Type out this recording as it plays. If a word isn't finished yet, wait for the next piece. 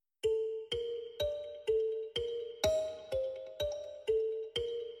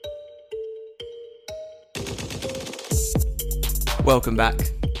Welcome back,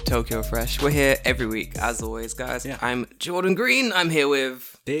 Tokyo Fresh. We're here every week, as always, guys. Yeah. I'm Jordan Green. I'm here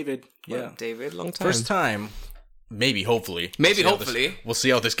with David. Yeah. David. Long time. First time. Maybe, hopefully. Maybe, We'll see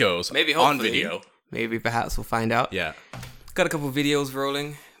how this goes. Maybe, hopefully. On video. Maybe, perhaps we'll find out. Yeah. Got a couple of videos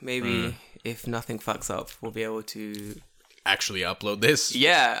rolling. Maybe if nothing fucks up, we'll be able to Actually upload this.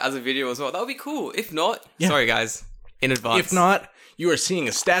 as a video as well. That would be cool. If not, sorry guys, in advance. If not, you are seeing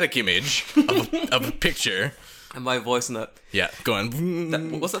a static image of a picture. And my voice on that. Yeah,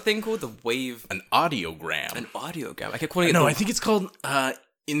 going. What's that thing called? The wave. An audiogram. An audiogram. I kept calling it. No, I think it's called.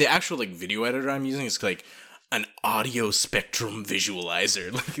 In the actual video editor I'm using, it's like an audio spectrum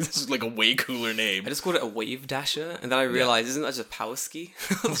visualizer. Like this is like a way cooler name. I just called it a wave dasher, and then I realized, isn't that just power ski?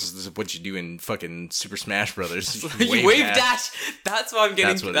 This is what you do in fucking Super Smash Brothers. wave dash. That's what I'm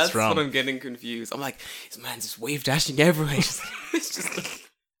getting. That's what I'm getting confused. I'm like, this man's just wave dashing everywhere. It's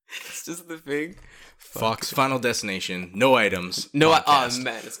just the thing. Fox Final Destination. No items. No, podcast. oh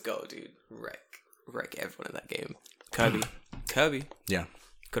man, let's go, dude. Wreck everyone in that game. Kirby. Yeah.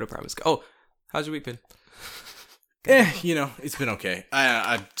 Could have promised. Oh, how's your week been? It's been okay.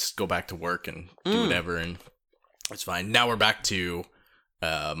 I just go back to work and do whatever, and it's fine. Now we're back to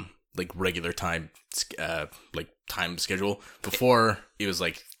regular time time schedule. Before it was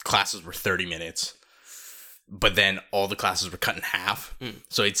like classes were 30 minutes, but then all the classes were cut in half,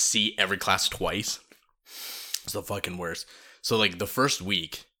 so I'd see every class twice. It's the fucking worst. So like the first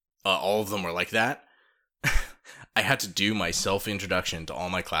week, all of them were like that. I had to do my self-introduction to all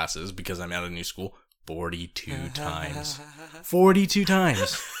my classes because I'm at a new school 42 times. 42 times.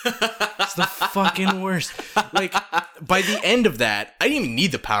 It's the fucking worst. Like, by the end of that, I didn't even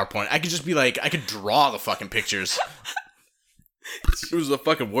need the PowerPoint. I could just be like, I could draw the fucking pictures. It was the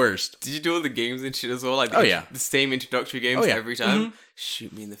fucking worst. Did you do all the games and shit as well? Like, the same introductory games every time?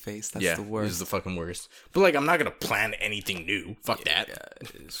 Shoot me in the face. That's the worst. It was the fucking worst. But, like, I'm not going to plan anything new. Fuck that. Yeah,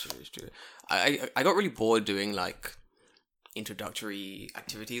 it's true. I got really bored doing, like, introductory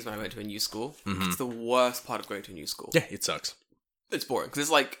activities when I went to a new school. It's the worst part of going to a new school. Yeah, it sucks. It's boring. Because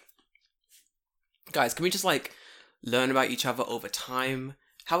it's like, guys, can we just, like, learn about each other over time?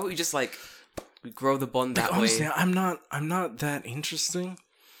 How about we just, like, we grow the bond that honestly, way? I'm not that interesting.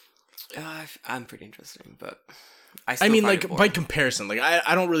 I'm pretty interesting, but I mean, like, by comparison, like,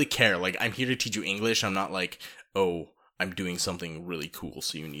 I don't really care. Like, I'm here to teach you English. I'm not like, oh, I'm doing something really cool,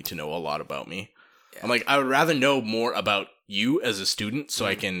 so you need to know a lot about me. Yeah. I'm like, I would rather know more about you as a student, so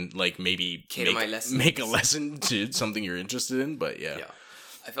I can, like, maybe make a lesson to something you're interested in, but yeah.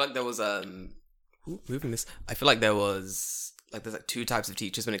 I feel like there was, moving this, I feel like there was, like, there's, like, two types of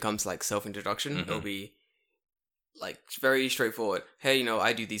teachers when it comes to, like, self-introduction. It'll be, like, very straightforward. Hey,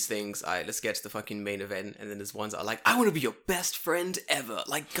 I do these things. Let's get to the fucking main event. And then there's ones that are like, I want to be your best friend ever.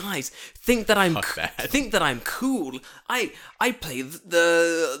 Like, guys, think that I'm cool. I play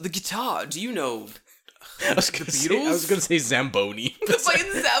the guitar. Do you know I was gonna say Zamboni. The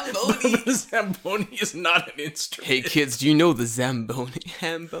fucking Zamboni. The Zamboni is not an instrument. Hey kids, do you know the Zamboni?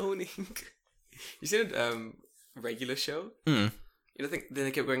 Hamboning. You seen a regular show? You know, then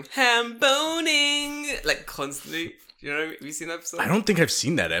they kept going hamboning like constantly. You know what I mean? Have you seen that episode? I don't think I've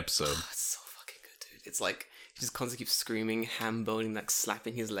seen that episode. Oh, it's so fucking good, dude. It's like he just constantly keeps screaming hamboning, like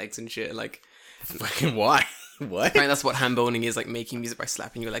slapping his legs and shit. Like, fucking why? What? Right, that's what hamboning is, like making music by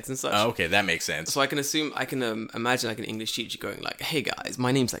slapping your legs and such. Oh, okay, that makes sense. So I can imagine like an English teacher going like, "Hey guys,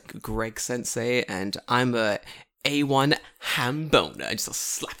 my name's like Greg Sensei, and I'm a A1 hamboner," and just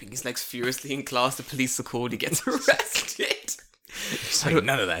slapping his legs furiously in class. The police are called. He gets arrested. It's like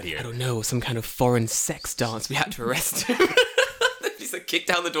none of that here. I don't know, some kind of foreign sex dance. We had to arrest him. Just like kick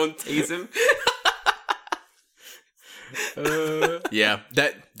down the door and tase him. Yeah,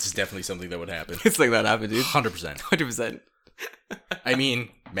 that's definitely something that would happen. It's like that happened, dude. 100%. 100%. I mean,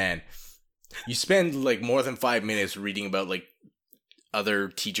 man, you spend like more than 5 minutes reading about like other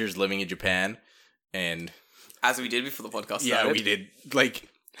teachers living in Japan, and as we did before the podcast started. Yeah, we did. Like,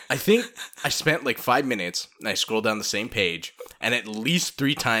 I think I spent like 5 minutes, and I scrolled down the same page, and at least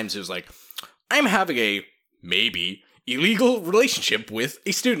 3 times it was like, I'm having a maybe illegal relationship with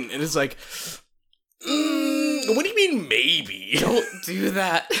a student, and it's like, what do you mean maybe? Don't do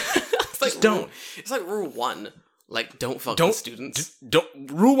that. It's like don't. It's like rule 1. Like, don't fuck the students.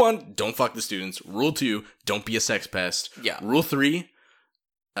 Rule 1, don't fuck the students. Rule 2, don't be a sex pest. Yeah. Rule 3,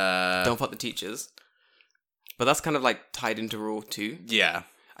 don't fuck the teachers. But that's kind of like tied into rule 2. Yeah.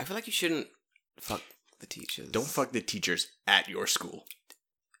 I feel like you shouldn't fuck the teachers. Don't fuck the teachers at your school.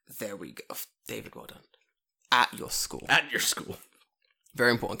 There we go. David, well done. At your school. At your school.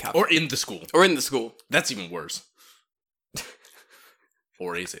 Very important cap. Or in the school. Or in the school. That's even worse.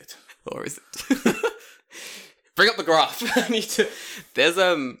 Or is it? Or is it? bring up the graph. I need to. There's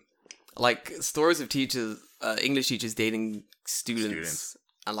like stories of teachers, English teachers dating students.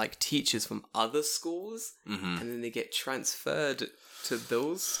 And like teachers from other schools, and then they get transferred to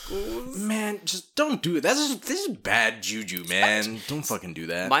those schools. Man, just don't do it. This is bad juju, man. Don't fucking do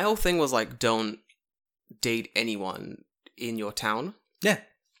that. My whole thing was like, don't date anyone in your town. Yeah.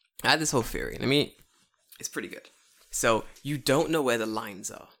 I had this whole theory. I mean, it's pretty good. So you don't know where the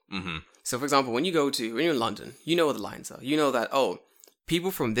lines are. Mm-hmm. So for example, when you're in London, you know where the lines are. You know that, people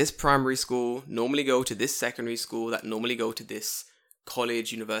from this primary school normally go to this secondary school that normally go to this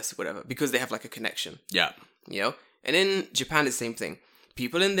college, university, whatever, because they have like a connection. Yeah. You know? And in Japan, it's the same thing.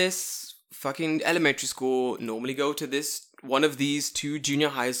 People in this fucking elementary school normally go to this one of these 2 junior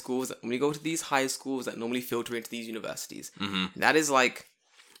high schools that normally go to these high schools that normally filter into these universities. Mm-hmm. That is like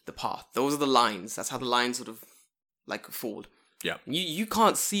the path. Those are the lines. That's how the lines sort of like fall. Yeah. You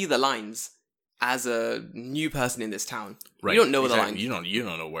can't see the lines as a new person in this town. Right. You don't know the lines. You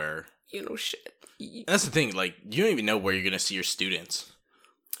don't know where. You know shit. And that's the thing, like, you don't even know where you're going to see your students.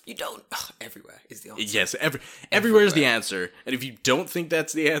 You don't. Ugh, everywhere is the answer. Yes, everywhere is the answer. And if you don't think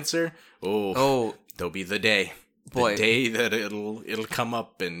that's the answer, there'll be the day. Boy. The day that it'll come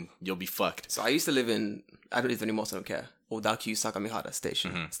up and you'll be fucked. So I used to live in, I don't live anymore, so I don't care, Odakyu Sagamihara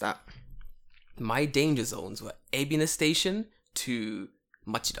Station. Mm-hmm. It's that. My danger zones were Ebina Station to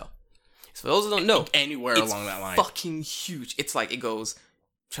Machida. So for those who don't know, anywhere along that line. It's fucking huge. It's like, it goes, I'm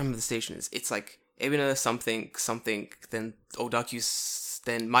trying to remember the station is. It's like Ebina something, then Odakyu,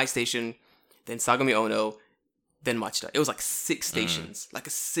 then my station, then Sagami Ono, then Machida. It was like 6 stations. Like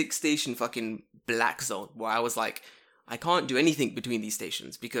a 6-station fucking black zone where I was like, I can't do anything between these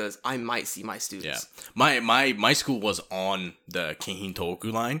stations because I might see my students. Yeah. My school was on the Keihin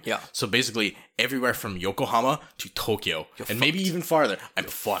Tohoku line. Yeah. So basically everywhere from Yokohama to Tokyo. And maybe even farther. I'm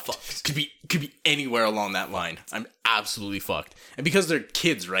fucked. Could be anywhere along that line. I'm absolutely fucked. And because they're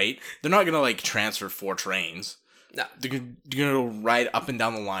kids, right? They're not gonna like transfer 4 trains. No. They're gonna ride up and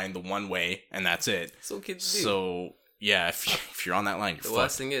down the line the one way and that's it. So kids do. So yeah, if you're on that line, you're fucked. The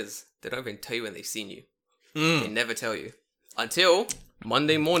worst thing is they don't even tell you when they've seen you. They never tell you. Until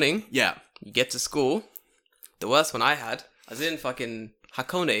Monday morning. Yeah. You get to school. The worst one I was in fucking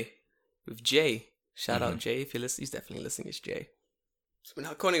Hakone with Jay. Shout out Jay if you're listening. He's definitely listening. It's Jay. So in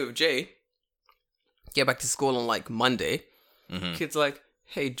Hakone with Jay, get back to school on like Monday. Kid's like,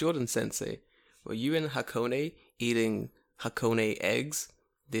 hey, Jordan Sensei, were you in Hakone eating Hakone eggs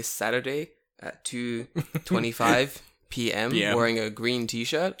this Saturday at 2:25 p.m. wearing a green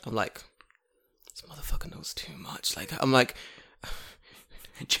t-shirt? I'm like, this motherfucker knows too much. Like, I'm like,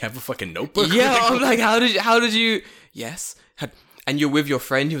 did you have a fucking notebook? Yeah, I'm like, how did you? Yes, and you're with your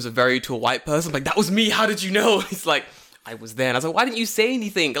friend. He was a very tall white person. I'm like, that was me. How did you know? He's like, I was there. And I was like, why didn't you say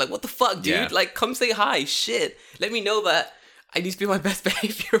anything? Like, what the fuck, dude? Yeah. Like, come say hi. Shit, let me know that I need to be my best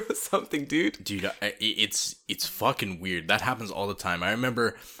behavior or something, dude. Dude, it's fucking weird. That happens all the time. I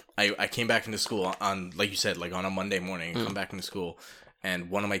remember I came back into school on, like you said, like on a Monday morning. I come back into school.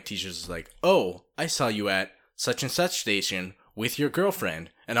 And one of my teachers is like, oh, I saw you at such and such station with your girlfriend.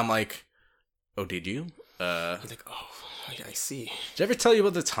 And I'm like, oh, did you? He's like, oh, I see. Did I ever tell you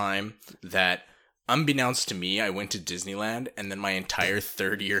about the time that, unbeknownst to me, I went to Disneyland and then my entire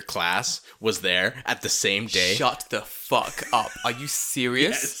third-year class was there at the same day? Shut the fuck up. Are you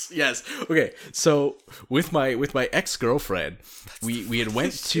serious? Yes. Okay, so with my ex-girlfriend, we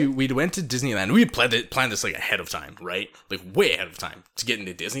went to Disneyland. We had planned this like ahead of time, right? Like way ahead of time to get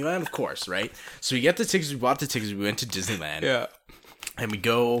into Disneyland, of course, right? So we get the tickets, we bought the tickets, we went to Disneyland. Yeah. And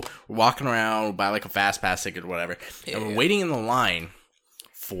we're walking around, we buy like a fast pass ticket or whatever. Yeah. And we're waiting in the line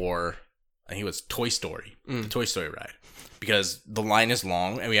for, I think it was Toy Story, the Toy Story ride. Because the line is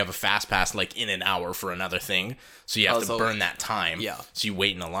long and we have a fast pass like in an hour for another thing. So you have to burn that time. Yeah. So you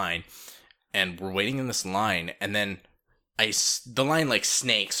wait in a line. And we're waiting in this line and then the line like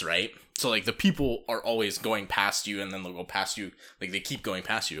snakes, right? So like the people are always going past you and then they'll go past you. Like they keep going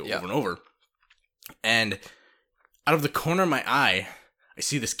past you over and over. And out of the corner of my eye, I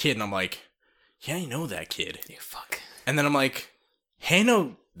see this kid and I'm like, yeah, I know that kid. Yeah, fuck. And then I'm like, hey, I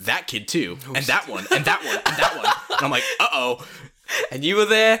know that kid too. And that one, and that one, and that one. And I'm like, uh-oh. And you were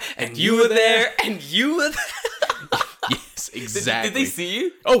there, and you were there, and you were there. Yes, exactly. Did they see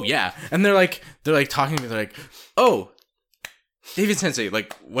you? Oh, yeah. And they're like talking to me. They're like, oh, David Sensei,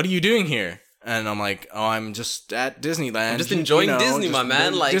 like, what are you doing here? And I'm like, oh, I'm just at Disneyland. I'm just enjoying Disney, my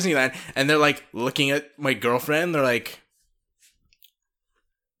man. Like Disneyland. And they're like looking at my girlfriend. They're like,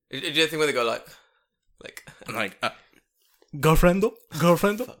 did you think when they go like, I'm like, girlfriendo?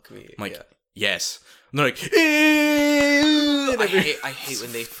 Fuck me. I'm like, yes. And they're like, I hate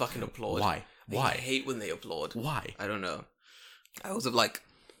when they fucking applaud. Why? Why? I hate when they applaud. Why? I don't know. I was like,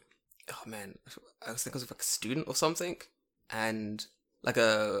 oh man, I was thinking I was like a student or something, and like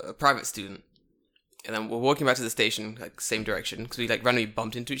a private student. And then we're walking back to the station, like same direction, because we like randomly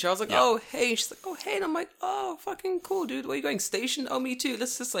bumped into each other. I was like, oh hey, and she's like, oh hey, and I'm like, oh fucking cool, dude. Where are you going? Station? Oh, me too.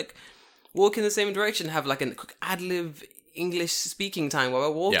 Let's just like walk in the same direction, have like a quick ad lib English speaking time while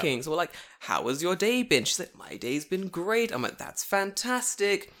we're walking. Yeah. So we're like, how has your day been? She's like, my day's been great. I'm like, that's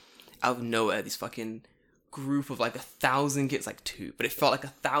fantastic. Out of nowhere, this fucking group of like 1,000 kids, like 2, but it felt like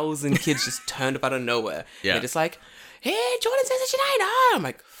 1,000 kids just turned up out of nowhere. Yeah. They're just like, hey, Jordan says it's your night. I'm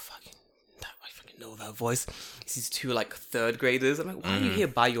like, I fucking know that voice. It's these 2 like 3rd graders. I'm like, why are you here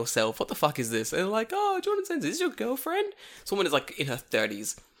by yourself? What the fuck is this? And they're like, oh, Jordan says, is this your girlfriend? Someone is like in her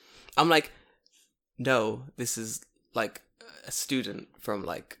 30s. I'm like, no, this is like a student from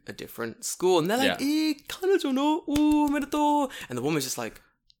like a different school. And they're like, kanojo no omedetou. And the woman's just like,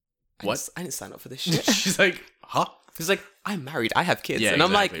 What? I didn't sign up for this shit. She's like, huh? She's like, I'm married. I have kids. Yeah, and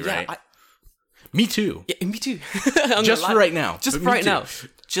I'm exactly, like, right. Me too. yeah, me too. Just for right now. Just but for me right too. now.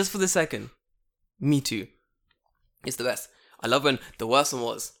 Just for the second. Me too. It's the best. I love when the worst one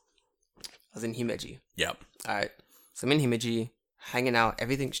was, I was in Himeji. Yep. Alright. So I'm in Himeji, hanging out,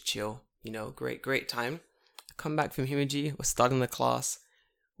 everything's chill. You know, great time. I come back from Himeji, we're starting the class.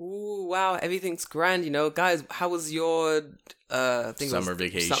 Ooh, wow, everything's grand, you know. Guys, how was your Summer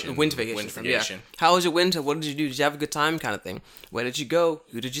vacation. Winter vacation. Winter Yeah. vacation. How was your winter? What did you do? Did you have a good time? Kind of thing. Where did you go?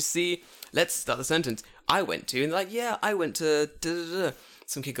 Who did you see? Let's start the sentence. I went to, and they're like, yeah, I went to da-da-da.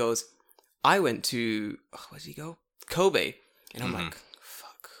 Some kid goes, I went to, where did he go? Kobe. And I'm like,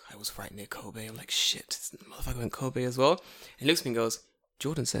 fuck, I was right near Kobe. I'm like, shit, this motherfucker went Kobe as well. And he looks at me and goes,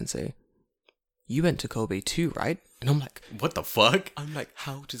 Jordan Sensei, you went to Kobe too, right? And I'm like, What the fuck?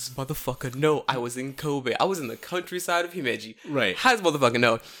 how does this motherfucker know I was in Kobe? I was in the countryside of Himeji. Right. How does this motherfucker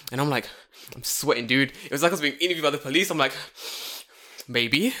know? And I'm like, I'm sweating, dude. It was like I was being interviewed by the police. I'm like,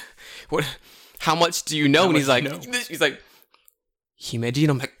 maybe. What? How much do you know? And he's like, Himeji. And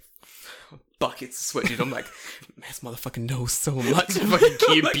I'm like, buckets of sweat, dude. I'm like, man, this motherfucker knows so much. Fucking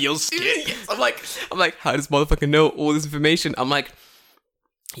Key and Peele skit. Yes. I'm like, how does this motherfucker know all this information? I'm like,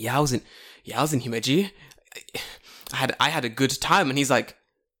 I was in Himeji. I had a good time. And he's like,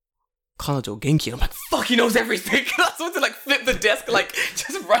 Kanojo Genki. And I'm like, fuck, he knows everything. I was about to like flip the desk, like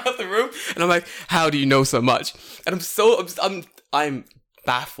just right out the room. And I'm like, how do you know so much? And I'm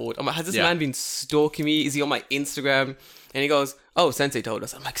baffled. I'm like, has this man been stalking me? Is he on my Instagram? And he goes, oh, Sensei told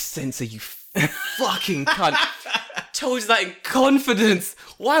us. I'm like, Sensei, you fucking cunt. Told you that in confidence.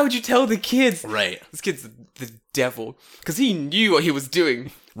 Why would you tell the kids? Right. This kid's the devil. Because he knew what he was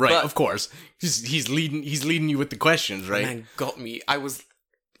doing. Right, But of course. He's leading you with the questions, right? man got me. I was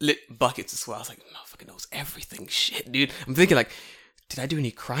lit buckets of sweat. I was like, motherfucker knows everything. Shit, dude. I'm thinking like, did I do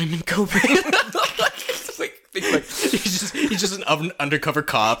any crime in Kobe? He's just an undercover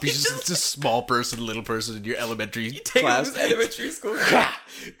cop. He's just a small person, little person in your elementary Take class. him to elementary school.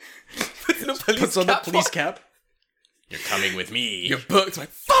 Puts on the police cap. You're coming with me. You're booked. I'm like,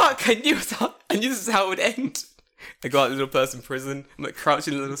 fuck! I knew this is how it would end. I got a little person in prison. I'm like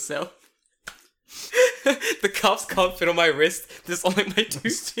crouching in a little cell. The cuffs can't fit on my wrist. Just on like my 2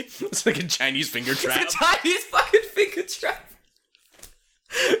 fingers. It's like a Chinese finger trap. It's a Chinese fucking finger trap.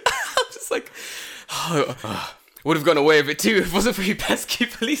 I'm just like, would have gone away with it too if it wasn't for you pesky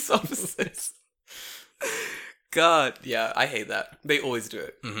police officers. God, yeah, I hate that. They always do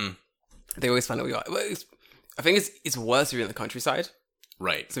it. Mm-hmm. They always find out we are. I think it's worse if you're in the countryside.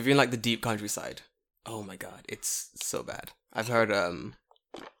 Right. So if you're in like the deep countryside, oh my god, it's so bad. I've heard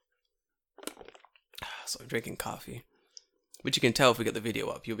so I'm drinking coffee, which you can tell if we get the video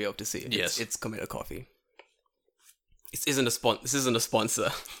up, you'll be able to see it. Yes, it's Komeda Coffee. This isn't a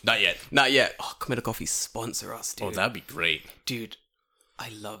sponsor. Not yet. Not yet. Oh, Komeda Coffee sponsor us, dude. Oh, that'd be great, dude. I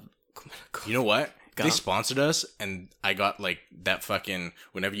love Komeda Coffee. You know what? They sponsored us, and I got like that fucking.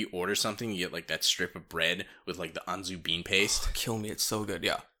 Whenever you order something, you get like that strip of bread with like the anzu bean paste. Oh, kill me! It's so good.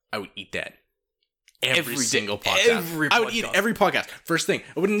 Yeah, I would eat that. Every single day, podcast. I would eat every podcast. First thing,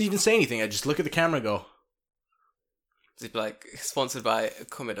 I wouldn't even say anything. I'd just look at the camera and go. It'd be like sponsored by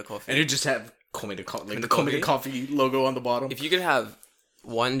Komeda Coffee. And it'd just have Komeda Coffee, like the Komeda Coffee logo on the bottom. If you could have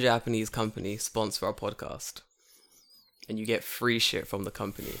one Japanese company sponsor our podcast and you get free shit from the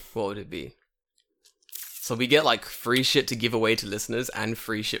company, what would it be? So we get like free shit to give away to listeners and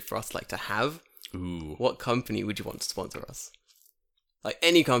free shit for us like to have. Ooh. What company would you want to sponsor us? Like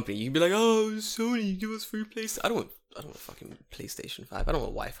any company, you'd be like, oh, Sony, give us free PlayStation. I don't want fucking PlayStation 5. I don't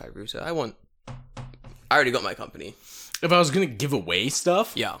want Wi-Fi router. I already got my company. If I was gonna give away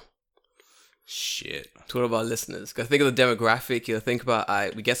stuff, yeah. Shit. To all of our listeners. Gotta think of the demographic. You gotta think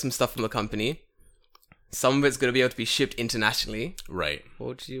about, we get some stuff from the company. Some of it's gonna be able to be shipped internationally. Right.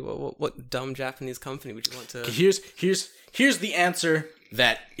 What dumb Japanese company would you want to... Here's the answer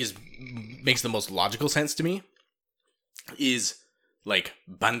that makes the most logical sense to me. Is like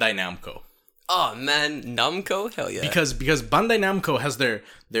Bandai Namco. Oh man, Namco? Hell yeah. Because Bandai Namco has their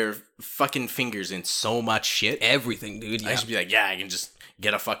fucking fingers in so much shit. Everything, dude. Yeah. I should be like, yeah, I can just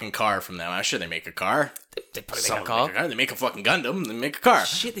get a fucking car from them. I'm sure they make a car. They probably make a car. They make a fucking Gundam. They make a car.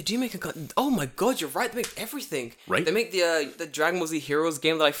 Shit, they do make a car. Oh my god, you're right. They make everything. Right. They make the Dragon Ball Z Heroes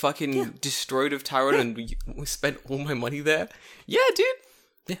game that I fucking destroyed with Tyrone, and we spent all my money there. Yeah, dude.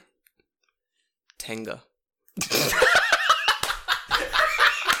 Yeah. Tenga.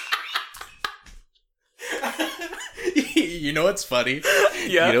 You know what's funny?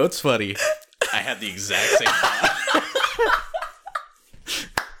 Yeah. You know what's funny? I had the exact same thought.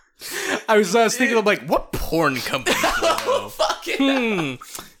 I was thinking, I'm like, what porn company? Fucking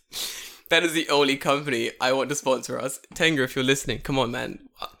That is the only company I want to sponsor us. Tenga, if you're listening, come on, man.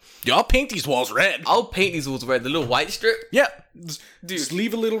 Y'all paint these walls red. I'll paint these walls red. The little white strip. Yeah. Just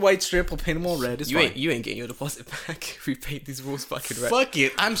leave a little white strip. We'll paint them all red. It's fine. You ain't getting your deposit back if we paint these walls fucking red. Fuck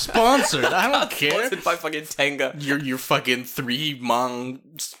it. I'm sponsored. I don't care. Sponsored by fucking Tenga. Your fucking 3 Mong,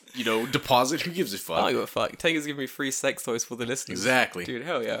 deposit. Who gives a fuck? I don't give a fuck. Tenga's giving me free sex toys for the listeners. Exactly. Dude,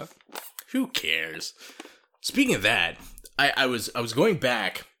 hell yeah. Who cares? Speaking of that, I was going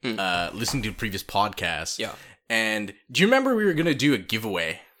back, listening to a previous podcast. Yeah. And do you remember we were gonna do a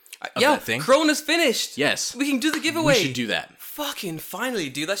giveaway? That thing? Corona's finished. Yes. We can do the giveaway. We should do that. Fucking finally,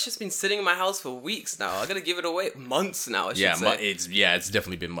 dude. That's just been sitting in my house for weeks now. I gotta give it away. Months now, I should say. It's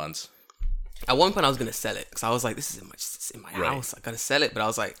definitely been months. At one point, I was gonna sell it because I was like, "This is in my house. I gotta sell it." But I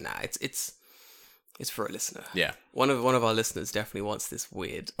was like, "Nah, it's for a listener." Yeah. One of our listeners definitely wants this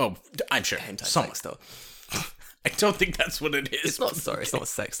weird. Oh, I'm sure. Hentai Someone. sex doll. I don't think that's what it is. It's not. Sorry, it's not a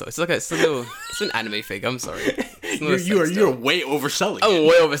sex doll. It's an anime figure. I'm sorry. You're way overselling it. I'm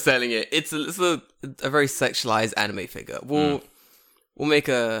way overselling it. It's a very sexualized anime figure. We'll make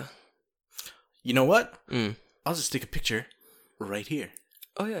a. You know what? I'll just stick a picture right here.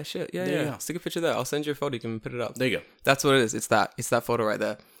 Oh yeah, shit. Yeah, There you yeah. go. Stick a picture there. I'll send you a photo. You can put it up. There you go. That's what it is. It's that photo right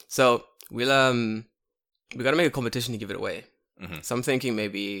there. So we gotta make a competition to give it away. Mm-hmm. So I'm thinking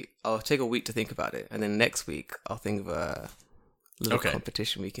maybe I'll take a week to think about it, and then next week I'll think of a little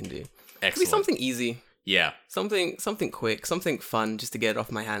competition we can do. Excellent. Could be something easy. Yeah. Something quick, something fun, just to get it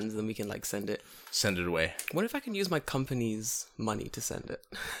off my hands, and then we can send it. Send it away. What if I can use my company's money to send it?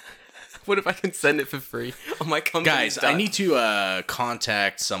 What if I can send it for free on my company's Guys, I need to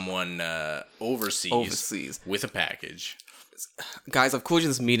contact someone overseas with a package. Guys, I've called you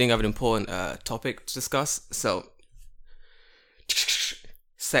this meeting. I have an important topic to discuss. So,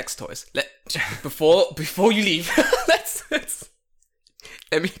 sex toys. Before you leave, let's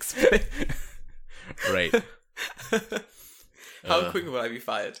let me explain. Right. How quick will I be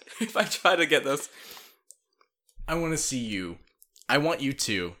fired if I try to get this? I want to see you. I want you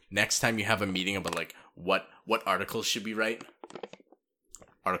to, next time you have a meeting about what articles should we write?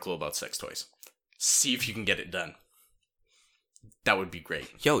 Article about sex toys. See if you can get it done. That would be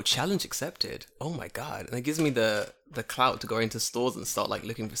great. Yo, challenge accepted. Oh my god. And it gives me the clout to go into stores and start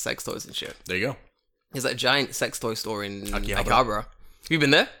looking for sex toys and shit. There you go. There's that giant sex toy store in Akihabara. Have you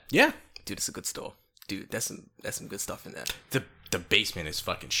been there? Yeah. Dude, it's a good store. Dude, there's some good stuff in there. The basement is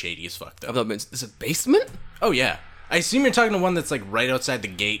fucking shady as fuck though. I've not been. There's a basement? Oh yeah. I assume you're talking to one that's right outside the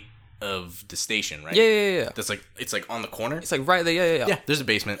gate of the station, right? Yeah. That's it's on the corner. It's right there. Yeah. Yeah, there's a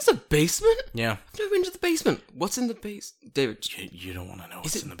basement. It's a basement? Yeah. I've never been to the basement. What's in the base? David, you don't want to know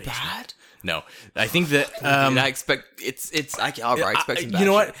what's in the basement. Bad? No. I think that I expect it's Akihabara. I expect some bad you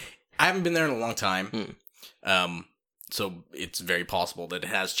know shit. what? I haven't been there in a long time. So it's very possible that it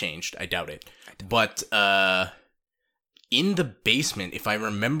has changed. I doubt it. But in the basement, if I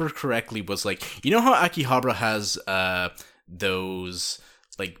remember correctly, was you know how Akihabara has those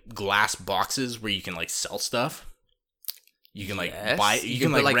glass boxes where you can sell stuff? You can buy, you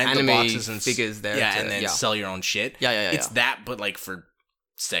can put, rent anime the boxes and figures there. and then sell your own shit. Yeah. It's that, but for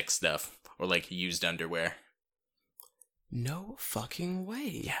sex stuff or used underwear. No fucking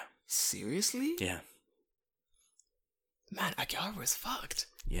way. Yeah. Seriously? Yeah. Man, Akihabara is fucked.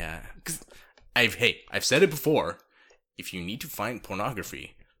 Yeah. Because I've said it before. If you need to find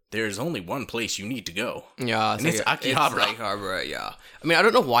pornography, there is only one place you need to go. Yeah, and it's Akihabara. It's Akihabara, yeah. I mean, I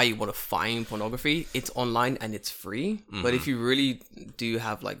don't know why you want to find pornography. It's online and it's free. Mm-hmm. But if you really do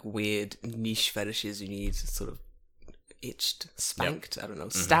have weird niche fetishes, you need sort of itched, spanked, I don't know,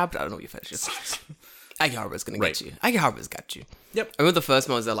 stabbed. I don't know what your fetish is. Akihabara's gonna Right. get you. Akihabara's got you. Yep. I remember the first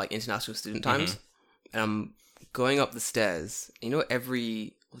one was at like international student times, and I'm going up the stairs. You know,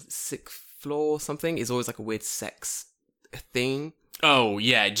 every sixth floor or something is always like a weird sex thing. Oh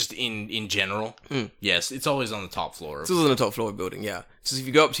yeah, just in general. Yes, it's always on the top floor. It's always on the top floor of a building. Yeah. So if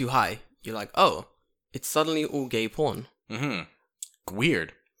you go up too high, you're like, oh, it's suddenly all gay porn.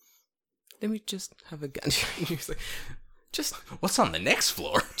 Weird. Let me just have a just What's on the next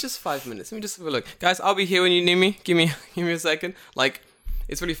floor? just 5 minutes. Let me just have a look, guys. I'll be here when you need me. Give me a second. Like,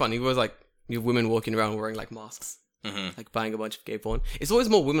 it's really funny. It was like you have women walking around wearing like masks, like buying a bunch of gay porn. It's always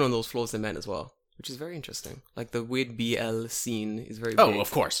more women on those floors than men as well, which is very interesting. Like the weird BL scene is very Oh, big.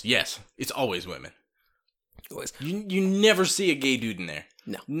 of course. Yes, it's always women. Always. You never see a gay dude in there.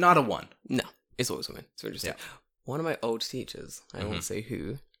 No. Not a one. No, it's always women. It's very interesting. Yeah. One of my old teachers, I won't say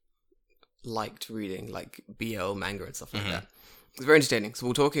who, liked reading like BL manga and stuff like that. It's very entertaining. So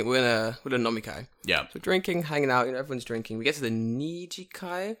we're in a nomikai. Yeah. So we're drinking, hanging out, everyone's drinking. We get to the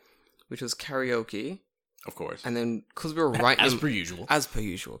Nijikai, which was karaoke. Of course. And then, because we were right As in- per usual. As per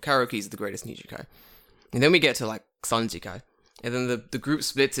usual. Karaoke is the greatest Nijikai. And then we get to like Sanjikai. And then the group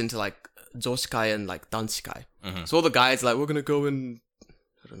splits into like Joshikai and like Danshikai. So all the guys are like, we're going to go and,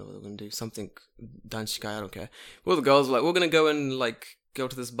 I don't know what we're going to do, something Danshikai, I don't care. All the girls are like, we're going to go and like go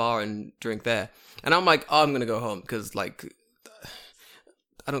to this bar and drink there. And I'm like, oh, I'm going to go home because like,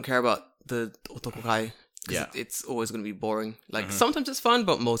 I don't care about the Otokokai. Yeah. It's always going to be boring. Like, sometimes it's fun,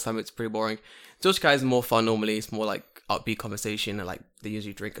 but most time it's pretty boring. Joshikai is more fun normally. It's more like upbeat conversation, and like they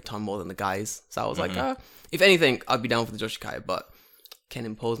usually drink a ton more than the guys. So I was like, if anything, I'd be down for the Joshikai, but can't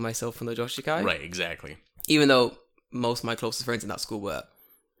impose myself on the Joshikai. Right, exactly. Even though most of my closest friends in that school were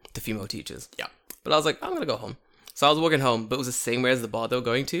the female teachers. Yeah. But I was like, I'm going to go home. So I was walking home, but it was the same way as the bar they were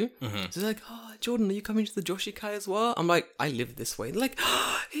going to. So they're like, oh, Jordan, are you coming to the Joshikai as well? I'm like, I live this way. They're like,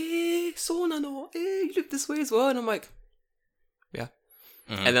 hey, so nano, hey, you live this way as well? And I'm like, yeah.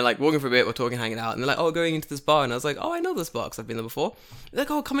 And then like walking for a bit, we're talking, hanging out, and they're like, oh, going into this bar. And I was like, oh, I know this bar because I've been there before. They're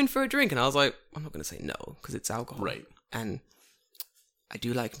like, oh, come in for a drink. And I was like, I'm not going to say no because it's alcohol. Right. And I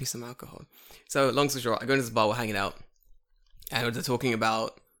do like me some alcohol. So long story short, I go into this bar, we're hanging out, and they're talking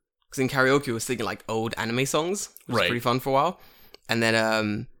about, because in karaoke we were singing like old anime songs, which was Right. pretty fun for a while. And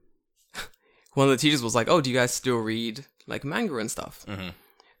then one of the teachers was like, oh, do you guys still read like manga and stuff?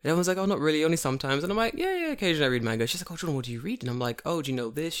 And everyone's like, oh, not really, only sometimes. And I'm like, yeah, occasionally I read manga. She's like, oh, Jordan, what do you read? And I'm like, oh, do you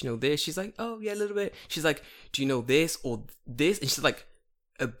know this? You know this? She's like, oh, yeah, a little bit. She's like, do you know this or this? And she's like,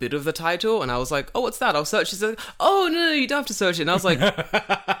 a bit of the title. And I was like, oh, what's that? I'll search. She's like, oh, no, you don't have to search it. And I was like,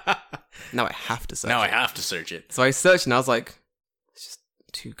 now I have to search Now it. I have to search it. So I searched and I was like, it's just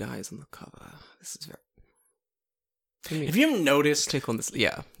two guys on the cover. This is very... Let me Have you ever noticed, click on this.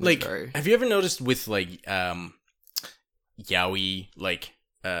 Yeah. it's like, very... have you ever noticed with like yaoi, like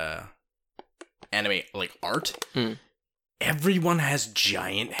anime, like art, everyone has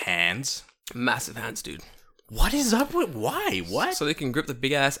giant hands? Massive hands, dude. What is up with why? What? So they can grip the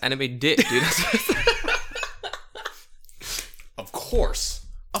big ass anime dick, dude. Of course.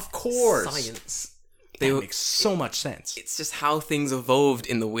 Of course. Science. That makes so much sense. It's just how things evolved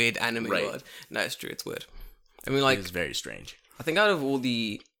in the weird anime Right. world. No, it's true. It's weird. I mean, like, It is very strange. I think out of all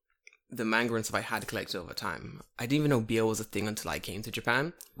the manga and stuff I had collected over time, I didn't even know BL was a thing until I came to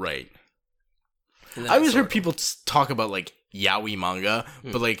Japan. Right. And then I always saw heard it people talk about like yaoi manga,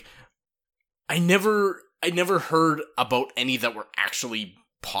 but like I never heard about any that were actually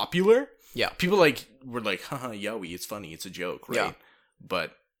popular. Yeah. People like were like, haha, yaoi, it's funny, it's a joke, right? Yeah.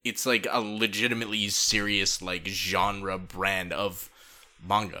 But it's like a legitimately serious like genre brand of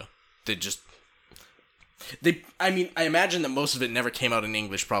manga that just I imagine that most of it never came out in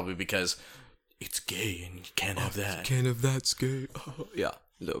English probably because it's gay and you can't have that. Can of that's gay. Yeah,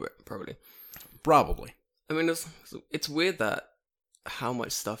 a little bit, probably. Probably. I mean, it's weird that how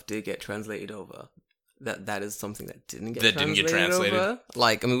much stuff did get translated over. That is something that didn't get translated over.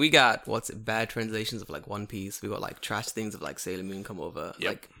 Like, I mean, we got bad translations of like One Piece. We got like trash things of like Sailor Moon come over. Yep.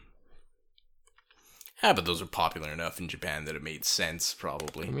 Like, Yeah, but those are popular enough in Japan that it made sense,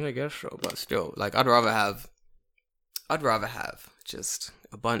 probably. I mean, I guess so, but still, like, I'd rather have just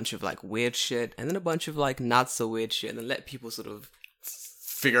a bunch of like weird shit and then a bunch of like not so weird shit, and then let people sort of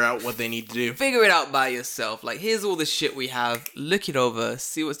Figure out what they need to do. figure it out by yourself. Like, here's all the shit we have. Look it over.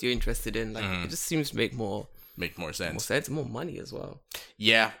 See what you're interested in. Like, it just seems to make more sense. more money as well.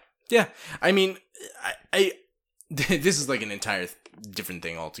 Yeah. I mean, I this is like an entire different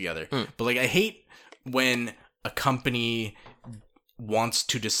thing altogether. But like, I hate when a company wants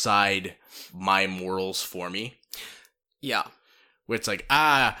to decide my morals for me. Yeah. Where it's like,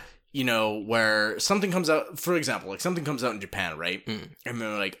 you know, where something comes out, for example, like something comes out in Japan, right? And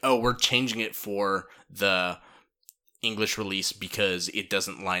they're like, oh, we're changing it for the English release because it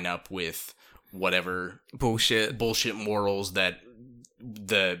doesn't line up with whatever bullshit morals that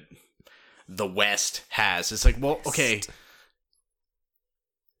the West has. It's like, well, okay,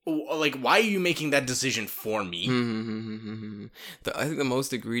 like, why are you making that decision for me? I think the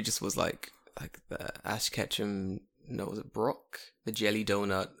most egregious was like the Ash Ketchum, no, was it Brock? The jelly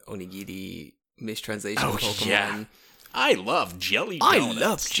donut onigiri mistranslation of Pokemon. Yeah. I love jelly donuts. I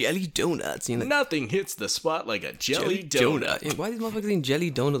love jelly donuts. You know, Nothing hits the spot like a jelly donut. Yeah, why are these motherfuckers eating jelly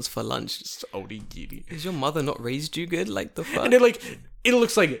donuts for lunch? Just onigiri. Is your mother not raised you good? Like, the fuck? And they're like, it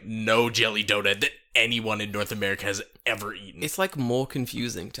looks like no jelly donut that anyone in North America has ever eaten. It's like more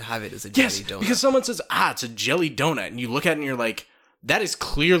confusing to have it as a jelly donut. Because someone says, it's a jelly donut, and you look at it and you're like, that is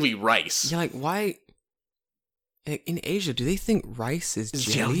clearly rice. You're like, why? In Asia, do they think rice is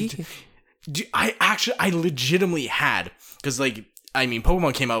jelly? I legitimately had, because, like, I mean,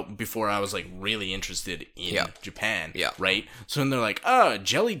 Pokemon came out before I was, like, really interested in Japan, right? So then they're like,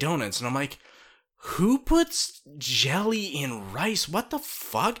 jelly donuts, and I'm like, who puts jelly in rice? What the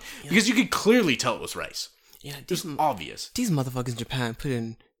fuck? Yeah. Because you could clearly tell it was rice. Yeah, it was obvious. These motherfuckers in Japan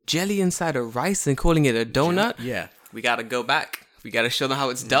putting jelly inside of rice and calling it a donut? Yeah. We gotta go back. We gotta show them how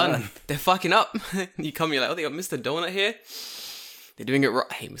it's done. They're fucking up. You come, you're like, oh, they got Mr. Donut here? They're doing it right.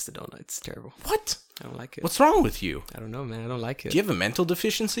 I hate Mr. Donut. It's terrible. What? I don't like it. What's wrong with you? I don't know, man. I don't like it. Do you have a mental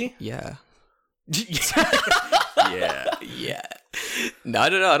deficiency? Yeah. Yeah. Yeah. No, I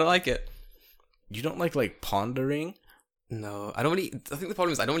don't know. I don't like it. You don't like pondering? No, I don't really. I think the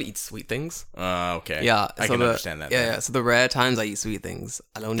problem is I don't really eat sweet things. Okay. Yeah, I can understand that. Yeah. So the rare times I eat sweet things,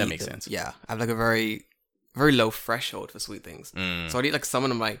 I don't. That makes sense. Yeah, I have like a very, very low threshold for sweet things. So I eat like some,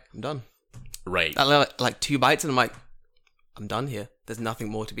 and I'm like, I'm done. Right. I like 2 bites, and I'm like, I'm done here. There's nothing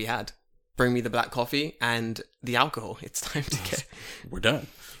more to be had. Bring me the black coffee and the alcohol. It's time to get. We're done.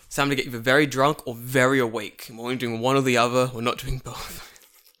 It's time to get either very drunk or very awake. We're only doing one or the other. We're not doing both.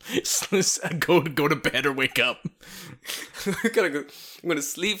 Go to bed or wake up. I'm gonna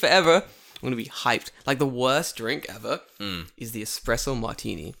sleep forever. I'm gonna be hyped. Like, the worst drink ever is the espresso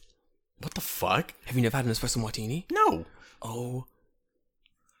martini. What the fuck? Have you never had an espresso martini? No. Oh,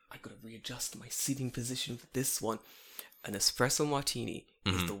 I gotta readjust my seating position for this one. An espresso martini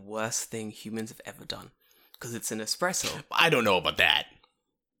is the worst thing humans have ever done, because it's an espresso. I don't know about that.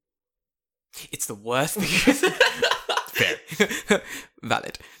 It's the worst thing. Fair.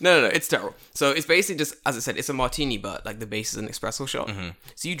 Valid. No, it's terrible. So it's basically just, as I said, it's a martini, but like the base is an espresso shot.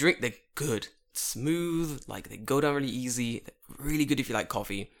 So you drink, they're good, smooth, like they go down really easy, they're really good if you like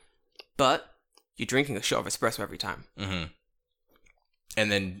coffee, but you're drinking a shot of espresso every time.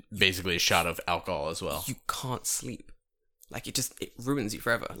 And then basically a shot of alcohol as well. You can't sleep. Like, it ruins you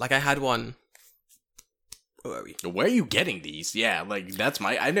forever. Like, I had one. Where are you getting these? Yeah, like,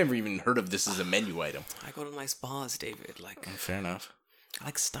 I never even heard of this as a menu item. I go to nice bars, David. Like, fair enough. I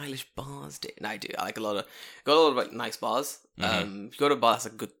like stylish bars, David. No, I do. I like got a lot of like nice bars. If you go to a bar that's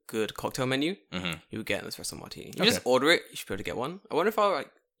a good cocktail menu, you would get an espresso martini. You just order it, you should be able to get one. I wonder if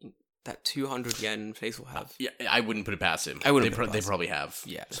that 200 yen place will have. Yeah, I wouldn't put it past him. They probably have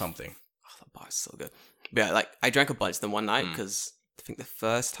something. Oh, that bar is so good. But yeah, like, I drank a bunch of them one night because I think the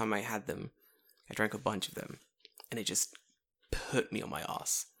first time I had them, I drank a bunch of them, and it just put me on my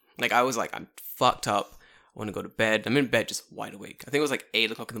ass. Like, I was like, I'm fucked up. I want to go to bed. I'm in bed just wide awake. I think it was like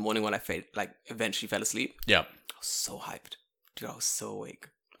 8 o'clock in the morning when I eventually fell asleep. Yeah. I was so hyped. Dude, I was so awake.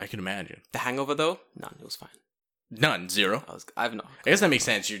 I can imagine. The hangover, though? None. It was fine. None. Zero. I guess that makes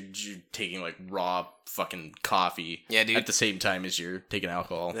sense. You're taking like raw fucking coffee. Yeah, dude. At the same time as you're taking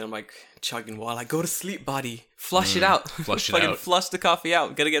alcohol. And then I'm like chugging while I go to sleep, buddy. Flush it out. Flush it out. Flush the coffee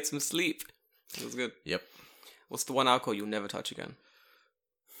out. Gotta get some sleep. It was good. Yep. What's the one alcohol you'll never touch again?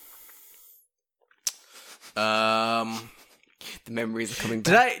 The memories are coming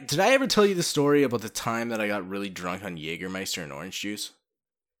back. Did I ever tell you the story about the time that I got really drunk on Jägermeister and orange juice?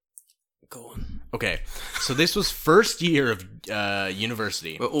 Go on. Okay, so this was first year of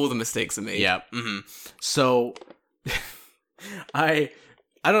university. Where all the mistakes are made. Yeah. So, I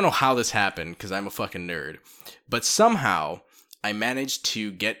don't know how this happened, because I'm a fucking nerd, but somehow I managed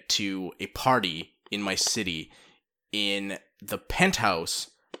to get to a party in my city in the penthouse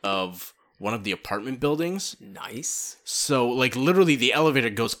of one of the apartment buildings. Nice. So, like, literally the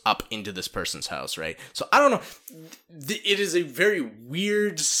elevator goes up into this person's house, right? So, I don't know. It is a very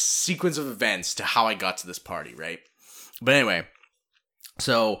weird sequence of events to how I got to this party, right? But anyway,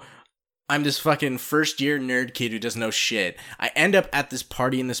 so I'm this fucking first year nerd kid who doesn't know shit. I end up at this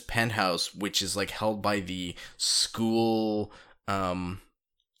party in this penthouse, which is, like, held by the school,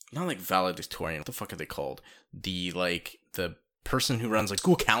 not like valedictorian. What the fuck are they called? The person who runs like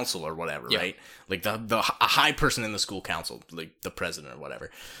school council or whatever, right? Like a high person in the school council, like the president or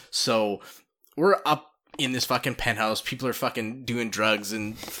whatever. So we're up in this fucking penthouse. People are fucking doing drugs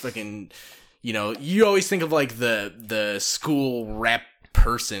and fucking, you know, you always think of like the school rep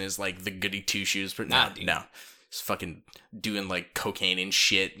person is like the goody two shoes, but no. It's fucking doing like cocaine and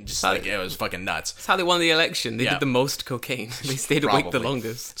shit, and just like it was fucking nuts. That's how they won the election. They did the most cocaine. They stayed awake the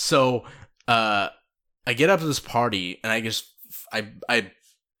longest. So, I get up to this party, and I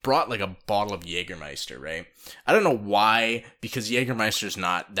brought like a bottle of Jägermeister, right? I don't know why, because Jägermeister's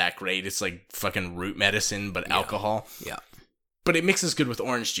not that great. It's like fucking root medicine, but alcohol. Yeah. But it mixes good with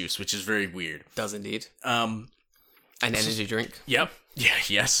orange juice, which is very weird. Does indeed. An energy drink. Yep. Yeah,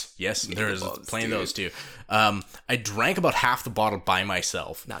 yes. There's plenty of those too. I drank about half the bottle by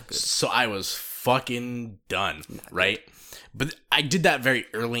myself. Not good. So I was fucking done, right? But I did that very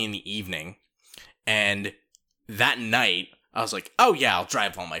early in the evening. And that night, I was like, oh yeah, I'll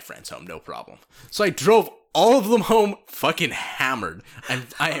drive all my friends home, no problem. So I drove all of them home fucking hammered. What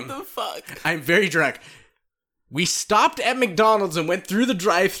the fuck? I'm very drunk. We stopped at McDonald's and went through the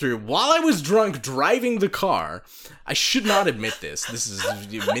drive-thru while I was drunk driving the car. I should not admit this. This is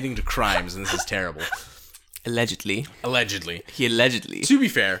admitting to crimes, and this is terrible. Allegedly. He allegedly. To be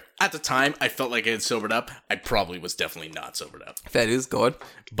fair, at the time, I felt like I had sobered up. I probably was definitely not sobered up. That is good.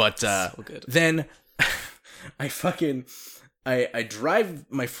 But so good. Then I drive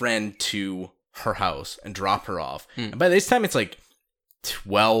my friend to her house and drop her off. And by this time, it's like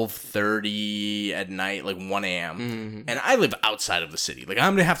 12:30 at night, like 1 a.m. And I live outside of the city. Like,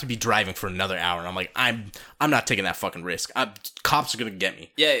 I'm gonna have to be driving for another hour, and I'm like, I'm not taking that fucking risk. Cops are gonna get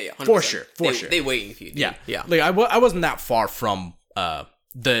me. Yeah, 100%. For sure. They waiting for you. Dude. Yeah. Like, I wasn't that far from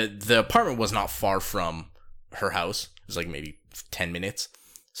the apartment was not far from her house. It was like maybe 10 minutes.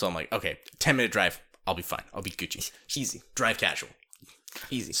 So I'm like, okay, 10-minute drive. I'll be fine. I'll be Gucci. Easy. Drive casual.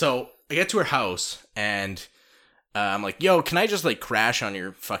 Easy. So I get to her house, and I'm like, yo, can I just like crash on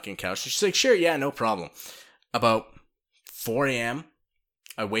your fucking couch? She's like, sure, yeah, no problem. About 4 a.m.,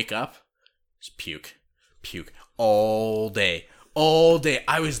 I wake up, just puke all day.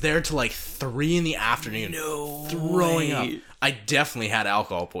 I was there till like 3 in the afternoon. No throwing way. up. I definitely had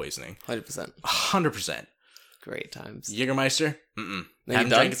alcohol poisoning. 100%. Great times. Jägermeister?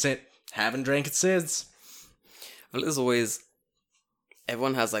 Haven't drank it since. Well, there's always...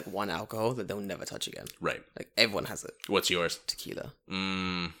 Everyone has like one alcohol that they'll never touch again. Right. Like everyone has it. What's yours? Tequila.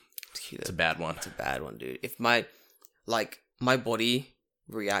 Tequila. It's a bad one. It's a bad one, dude. If my body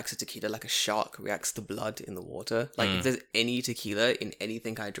reacts to tequila like a shark reacts to blood in the water. Like if there's any tequila in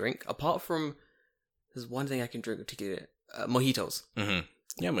anything I drink, apart from there's one thing I can drink with tequila, mojitos.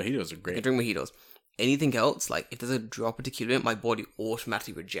 Mm-hmm. Yeah, mojitos are I great. can drink mojitos. Anything else, like if there's a drop of tequila in it, my body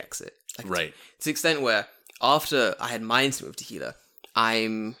automatically rejects it. Like, right. To the extent where after I had my incident with tequila,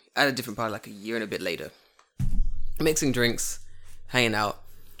 I'm at a different party like a year and a bit later. Mixing drinks, hanging out.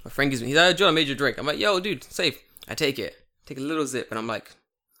 My friend gives me, he's like, John, I made you a drink. I'm like, yo, dude, safe. I take it. Take a little sip, and I'm like,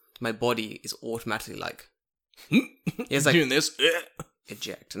 my body is automatically like, it's like, doing this.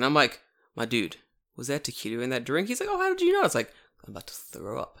 eject. And I'm like, my dude, was there tequila in that drink? He's like, oh, how did you know? It's like, I'm about to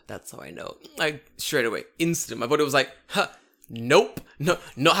throw up. That's how I know. Like, straight away, instant. My body was like, nope. No,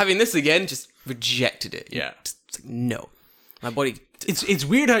 not having this again. Just rejected it. Yeah. It's like, no. My body... It's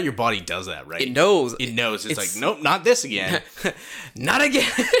weird how your body does that, right? It knows. It's like, nope, not this again. Not again.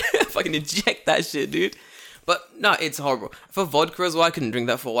 Fucking eject that shit, dude. But no, it's horrible. For vodka as well, I couldn't drink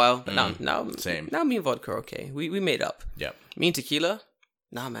that for a while. But now, same. Now me and vodka are okay. We made up. Yep. Me and tequila,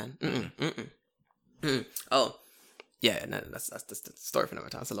 nah, man. Oh, yeah. No, that's the story for another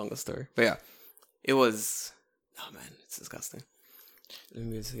time. It's a longer story. But yeah, it was. Oh man, it's disgusting. Let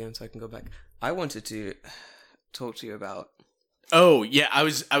me move this again so I can go back. I wanted to talk to you about. Oh yeah, I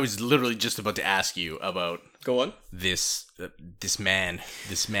was literally just about to ask you about. Go on. This man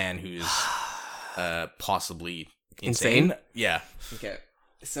who's possibly insane. Yeah. Okay.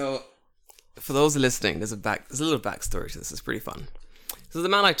 So, for those listening, there's a little backstory to this. It's pretty fun. So the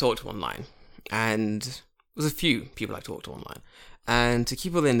man I talked to online, and there's a few people I talked to online, and to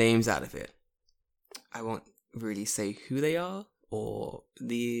keep all their names out of it, I won't really say who they are or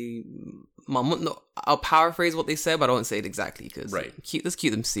I'll paraphrase what they said, but I won't say it exactly because let's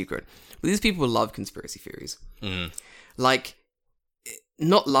keep them secret. But these people love conspiracy theories. Like,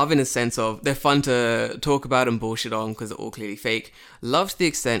 not love in a sense of they're fun to talk about and bullshit on because they're all clearly fake. Love to the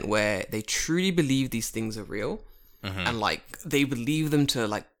extent where they truly believe these things are real, and like they believe them to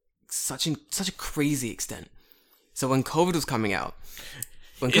like such a crazy extent. So when COVID was coming out,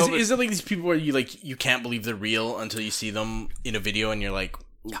 is it like these people where you can't believe they're real until you see them in a video and you're like,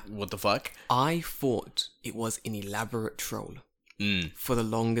 what the fuck? I thought it was an elaborate troll for the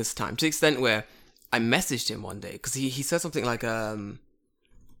longest time, to the extent where I messaged him one day because he said something like when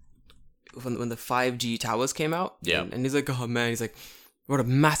the 5G towers came out, and he's like, oh man, he's like, wrote a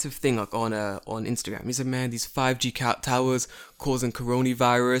massive thing like on Instagram. He said, man, these 5G towers causing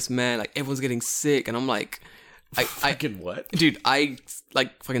coronavirus, man, like everyone's getting sick, and I'm like, I fucking what, dude? I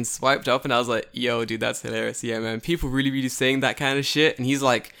like fucking swiped up and I was like, yo, dude, that's hilarious. Yeah, man, people really saying that kind of shit. And he's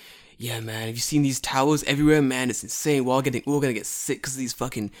like, yeah, man, have you seen these towers everywhere, man? It's insane. We're all gonna get sick because of these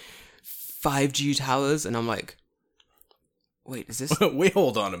fucking 5G towers. And I'm like, wait, is this? Wait,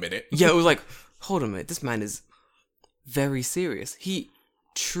 hold on a minute. Yeah, it was like, hold on a minute. This man is very serious. He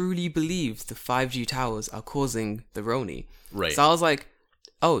truly believes the 5G towers are causing the Roni. Right. So I was like,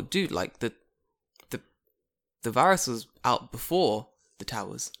 oh, dude, like the virus was out before the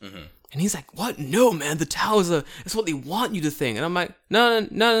towers. Mm-hmm. And he's like, what? No, man, the towers are, it's what they want you to think. And I'm like, no,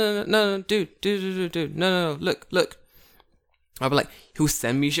 dude, no, look. I'll be like, he'll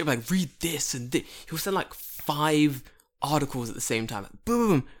send me shit, like, read this and this. He'll send like 5 articles at the same time. Like,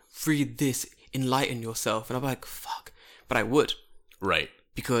 boom, read this, enlighten yourself. And I'm like, fuck. But I would. Right.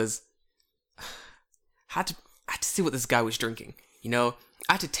 Because I had to see what this guy was drinking, you know?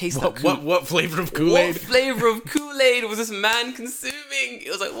 I had to taste what flavor of Kool-Aid? What flavor of Kool-Aid was this man consuming? It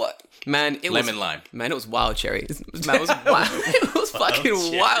was like, what? Man, it was... Lemon lime. Man, it was wild cherry. Man, it was wild. It was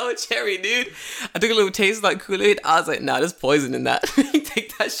fucking wild cherry, dude. I took a little taste of that Kool-Aid. I was like, nah, there's poison in that.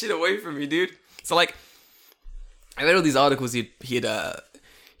 Take that shit away from me, dude. So, like, I read all these articles he'd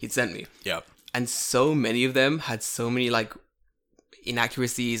sent me. Yeah. And so many of them had so many, like,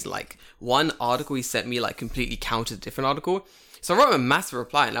 inaccuracies. Like, one article he sent me, like, completely countered a different article. So I wrote him a massive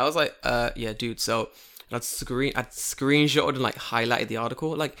reply, and I was like, yeah, dude, so I'd screenshotted and, like, highlighted the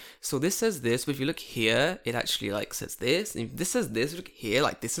article. Like, so this says this, but if you look here, it actually, like, says this. And if this says this, look here,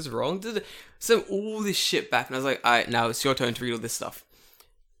 like, this is wrong. So all this shit back, and I was like, all right, now it's your turn to read all this stuff.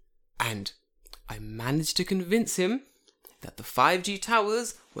 And I managed to convince him that the 5G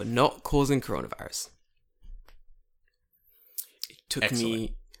towers were not causing coronavirus. It took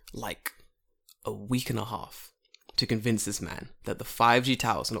me, like, a week and a half to convince this man that the 5G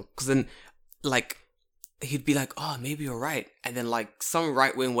towers, because then, like, he'd be like, oh, maybe you're right. And then, like, some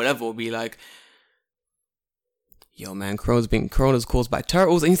right-wing whatever will be like, yo, man, corona's caused by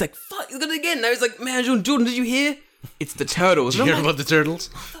turtles. And he's like, fuck, he's gonna again. Now he's like, man, Jordan, did you hear? It's the turtles. Did you hear about the turtles?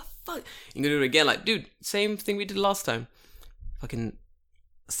 What the fuck? You're gonna do it again. Like, dude, same thing we did last time. Fucking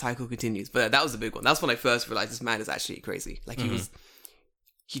cycle continues. But that was the big one. That's when I first realized this man is actually crazy. Like,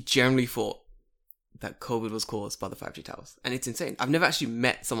 he generally thought that COVID was caused by the 5G towers. And it's insane. I've never actually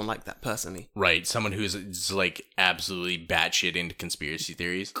met someone like that personally. Right. Someone who's just, like, absolutely batshit into conspiracy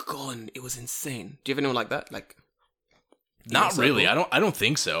theories. God, it was insane. Do you have anyone like that? Like, not really. I don't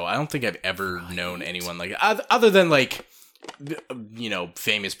think so. I don't think I've ever known anyone like that. Other than, like, you know,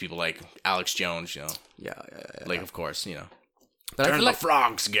 famous people like Alex Jones, you know. Yeah. Like, of course, you know. But I feel like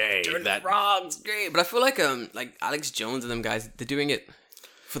frogs gay. The frogs gay. But I feel like Alex Jones and them guys, they're doing it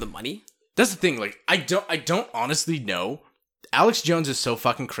for the money. That's the thing, like, I don't honestly know. Alex Jones is so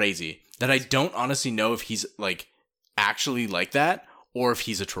fucking crazy that I don't honestly know if he's, like, actually like that or if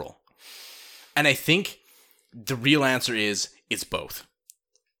he's a troll. And I think the real answer is, it's both.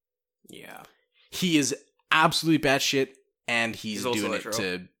 Yeah. He is absolutely batshit, and he's doing it troll.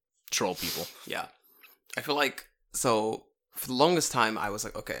 to troll people. Yeah. I feel like, so, for the longest time, I was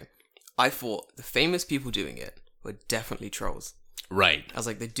like, okay, I thought the famous people doing it were definitely trolls. Right. I was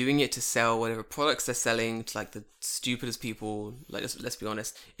like, they're doing it to sell whatever products they're selling to, like, the stupidest people. Like, let's be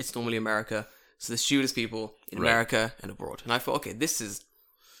honest, it's normally America. So the stupidest people in America and abroad. And I thought, okay, this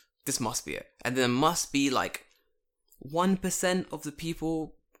must be it. And there must be, like, 1% of the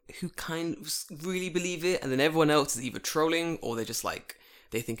people who kind of really believe it. And then everyone else is either trolling or they're just, like,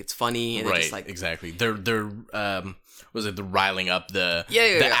 they think it's funny. And they're just, like... exactly. They're riling up the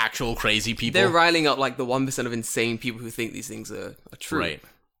actual crazy people. They're riling up, like, the 1% of insane people who think these things are true. Right.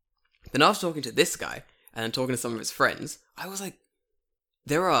 Then I was talking to this guy and then talking to some of his friends. I was like,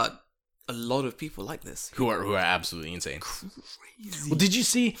 there are a lot of people like this who are absolutely insane. Crazy. Well, did you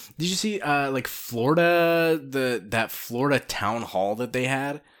see like Florida, that Florida town hall that they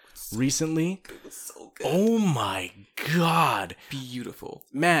had recently? It was so good. Oh my god. Beautiful.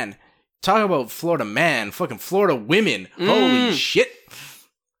 Man, talk about Florida man, fucking Florida women. Holy shit.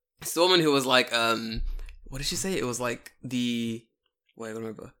 It's the woman who was like, what did she say? It was like I don't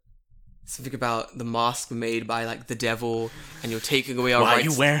remember. something about the mask made by like the devil, and you're taking away our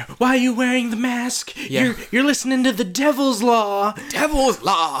rights. Why are you wearing the mask? Yeah. You're listening to the devil's law. Devil's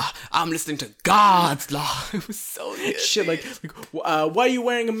law. I'm listening to God's law. It was so good. Shit, why are you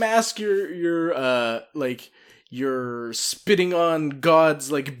wearing a mask? You're spitting on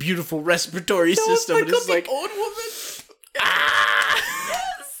God's like beautiful respiratory system. And and it's like, old woman.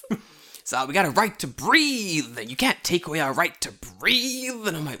 So we got a right to breathe, and you can't take away our right to breathe.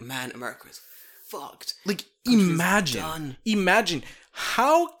 And I'm like, man, America is fucked. like done. imagine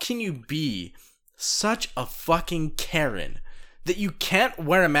how can you be such a fucking Karen that you can't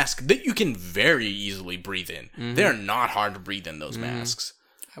wear a mask that you can very easily breathe in. They're not hard to breathe in, those masks.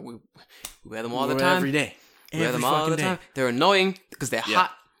 We wear them all We the wear time. every day. We wear them all the time. They're annoying because they're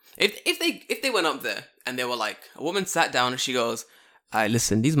hot. If they went up there and they were like, a woman sat down and she goes, all right,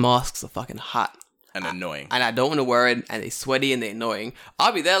 listen, these masks are fucking hot. And annoying. And I don't want to wear it, and they're sweaty and they're annoying.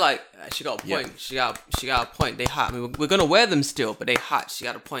 I'll be there like, she got a point. Yeah. She got a point. They hot. I mean, we're gonna wear them still, but they hot. She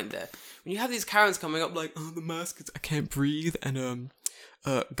got a point there. When you have these Karens coming up like, oh, the mask is, I can't breathe, and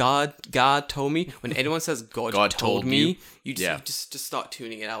God told me. When anyone says God told me, you just start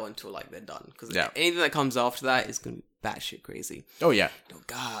tuning it out until like they're done. Because anything that comes after that is gonna be batshit crazy. Oh yeah. No,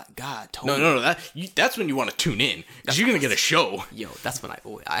 God told me. No. That's when you want to tune in because you're gonna get a show. Yo, that's when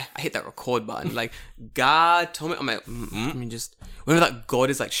I hit that record button. Like, God told me. I'm like, I mean, just whenever that God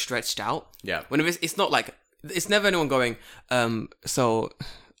is like stretched out. Yeah. Whenever it's not like, it's never anyone going, so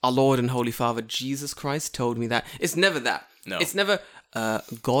our Lord and Holy Father Jesus Christ told me that. It's never that. No. It's never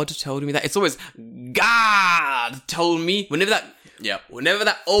God told me that. It's always God told me. Whenever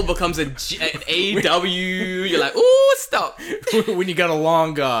that O becomes an AW, you're like, ooh, stop. When you got a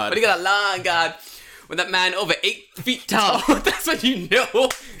long God. When you got a long God, when that man over 8 feet tall, that's when you know.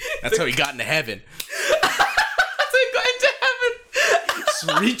 That's how he got into heaven. That's how he got into heaven.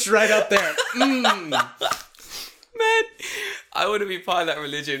 Just reach right up there. Man, I want to be part of that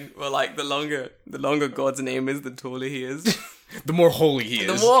religion where like the longer God's name is, the taller he is. The more holy he is.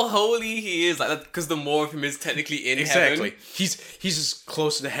 The more holy he is, like, because the more of him is technically in heaven. He's just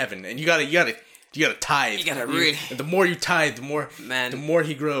closer to heheaven, and you gotta tithe. You gotta really. And the more you tithe, the more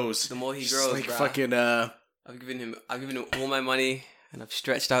he grows. The more he Just grows, like bro. fucking. I've given him all my money, and I've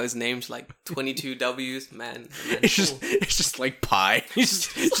stretched out his name to like 22 W's. Man, It's just like pi.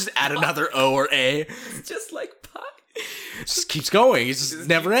 just add another O or A. It's just like pie. It just keeps going. It just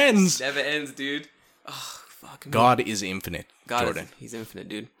never ends. Never ends, dude. Oh, fuck me. God is infinite, Jordan. He's infinite,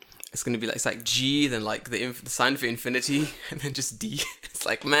 dude. It's gonna be like, it's like G, then like the sign for infinity, and then just D. It's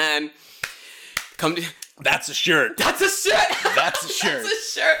like, man, come to. That's a shirt. That's a shirt. That's a shirt.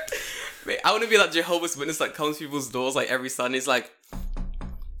 That's a shirt. Wait, I want to be like Jehovah's Witness, like comes to people's doors like every Sunday. He's like,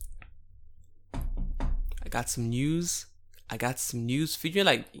 I got some news for you.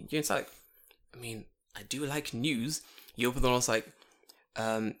 Like, you're like, I mean, I do like news. You open the door, it's like,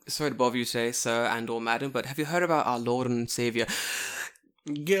 sorry to bother you today, sir and or madam, but have you heard about our Lord and Savior,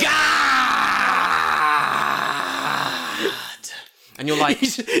 God? And you're like, he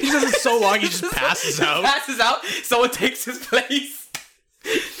does it so long, he just passes out. Passes out. Someone takes his place.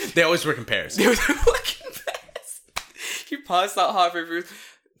 They always work in pairs. They were working best. He passed out halfway through.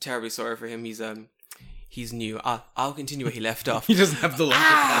 Terribly sorry for him. He's new. I'll continue where he left off. He doesn't have the lung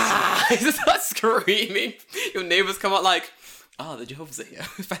capacity. He just starts screaming. Your neighbors come out like, the Jehovah's are here.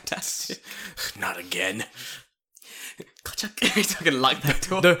 Fantastic. Not again. He's fucking like that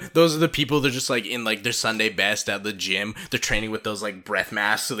door. Those are the people that are just like in like their Sunday best at the gym. They're training with those like breath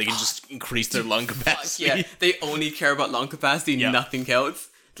masks so they can just increase their lung capacity. Yeah, they only care about lung capacity, nothing else.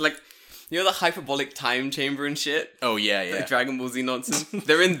 Like, you know the hyperbolic time chamber and shit? Oh yeah. Like Dragon Ball Z nonsense.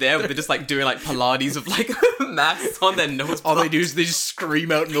 They're in there, but they're just like doing like Pilates with like masks on their nose. All they do is they just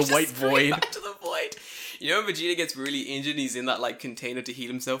scream out in the white void. Out to the void. You know when Vegeta gets really injured and he's in that like container to heal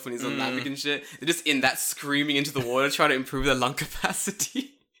himself when he's on Namek and shit? They're just in that screaming into the water trying to improve their lung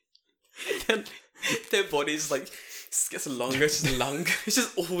capacity. Then their body just like gets longer, it's just lung. It's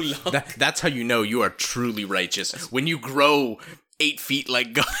just all lung. That's how you know you are truly righteous. When you grow 8 feet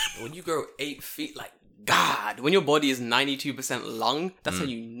like God. When you grow 8 feet like God. When your body is 92% lung, that's how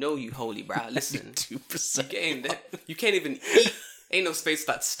you know you holy, bro. Listen. 92%. You can't even eat. Ain't no space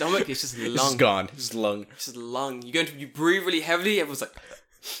for that stomach. It's just lung. It's gone. It's lung. It's just lung. You breathe really heavily. Everyone's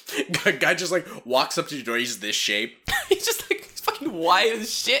like, guy just like walks up to your door. He's this shape. He's just like fucking wide as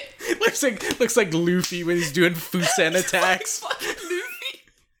shit. looks like Luffy when he's doing Fusen attacks. Fucking Luffy.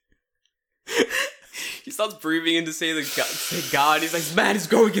 He starts breathing in to say God. He's like, man, he's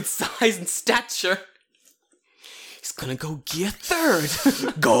growing in size and stature. He's gonna go get third.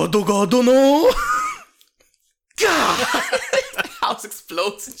 God no. God. How house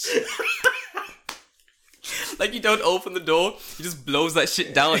explodes and shit. Like, you don't open the door, he just blows that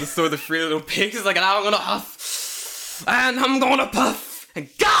shit down and so the three little pigs is like, and I'm gonna huff, and I'm gonna puff, and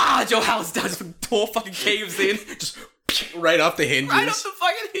God, your house down, just the door fucking caves in. Just right off the hinges. Right off the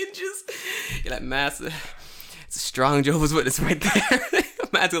fucking hinges. You're like, massive. It's a strong Jehovah's Witness right there.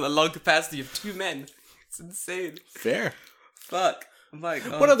 Man's got a lung capacity of 2 men. It's insane. Fair. Fuck. I'm like,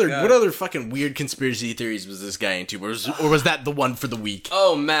 oh What other God. fucking weird conspiracy theories was this guy into? Or was that the one for the week?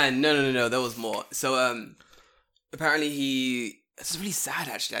 Oh man, no, there was more. So apparently this is really sad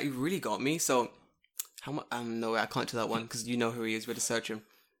actually. You really got me. So how much? No, I can't do that one because you know who he is. We had to search him.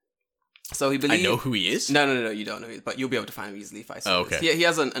 So he believes. I know who he is? No, you don't know who he is, but you'll be able to find him easily if I say Oh, okay. this. He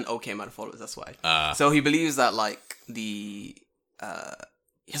has an okay amount of followers. That's why. So he believes that like he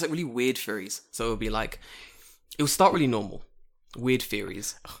has like really weird theories. So it'll be like it will start really normal. Weird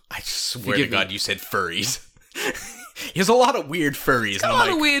theories. I swear Forgive to God me. you said furries. He has a lot of weird furries. A lot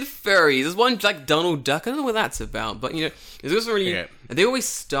of weird furries. There's one like Donald Duck. I don't know what that's about, but you know, there's also really. Okay. They always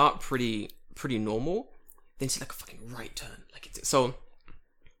start pretty normal. Then it's like a fucking right turn. Like so.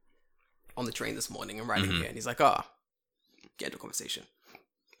 On the train this morning, I'm riding here, and he's like, get into a conversation,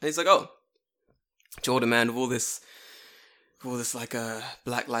 and he's like, Jordan, man, with all this like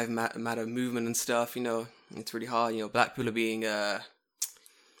Black Lives Matter movement and stuff, you know, it's really hard. You know, black people are being they're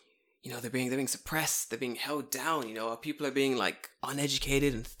being suppressed, they're being held down. You know, people are being like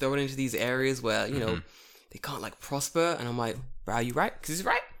uneducated and thrown into these areas where you know they can't like prosper. And I'm like, bro, you right? Because he's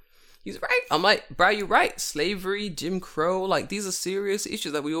right. He's right. I'm like, bro, you right. Slavery, Jim Crow, like these are serious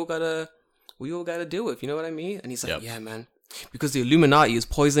issues that we all gotta deal with. You know what I mean? And he's like, yeah, man. Because the Illuminati is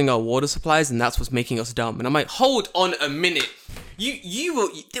poisoning our water supplies, and that's what's making us dumb. And I'm like, hold on a minute.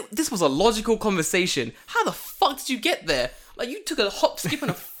 This was a logical conversation. How the fuck did you get there? Like, you took a hop, skip,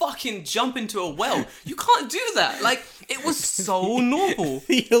 and a fucking jump into a well. You can't do that. Like, it was so normal.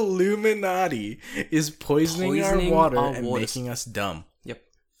 The Illuminati is poisoning our water and making us dumb. Yep.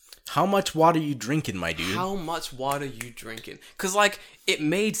 How much water you drinking, my dude? How much water you drinking? Because, like, it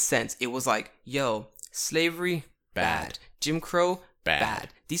made sense. It was like, yo, slavery, bad. Jim Crow, bad.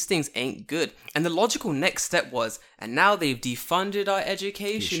 These things ain't good. And the logical next step was, and now they've defunded our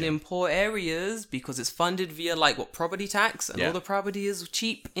education in poor areas because it's funded via, like, property tax? And all the property is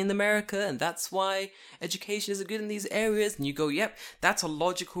cheap in America, and that's why education is good in these areas. And you go, yep, that's a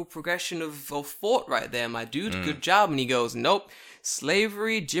logical progression of thought right there, my dude. Good job. And he goes, nope.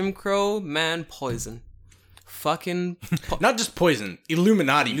 Slavery, Jim Crow, man, poison. Fucking... Not just poison,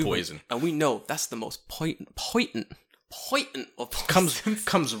 Illuminati poison. And we know that's the most potent of poison.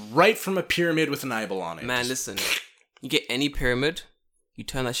 Comes right from a pyramid with an eyeball on it. Man, listen. You get any pyramid, you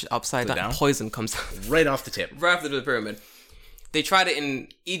turn that shit upside down, poison comes out. Right off the tip. Right after the pyramid. They tried it in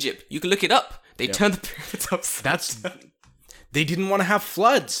Egypt. You can look it up. They turned the pyramids upside down. They didn't want to have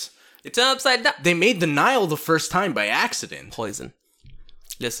floods. They turned upside down. They made the Nile the first time by accident. Poison.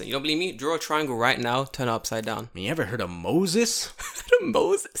 Listen, you don't believe me? Draw a triangle right now, turn it upside down. You ever heard of Moses?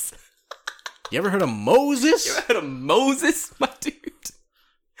 Moses? You ever heard of Moses? You ever heard of Moses, my dude?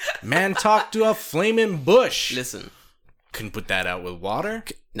 Man talked to a flaming bush. Listen. Couldn't put that out with water?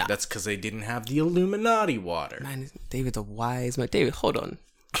 Nah. That's because they didn't have the Illuminati water. Man, David's a wise man. David, hold on.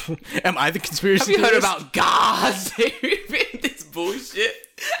 Am I the conspiracy Have you heard theorist? about God, David? This bullshit.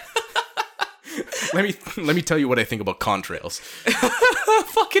 Let me tell you what I think about contrails.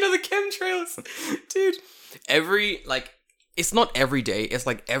 Fucking other chemtrails. Dude. It's not every day. It's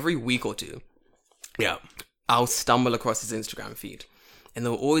like every week or two. Yeah. I'll stumble across his Instagram feed. And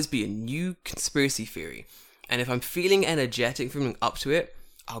there will always be a new conspiracy theory. And if I'm feeling energetic, feeling up to it,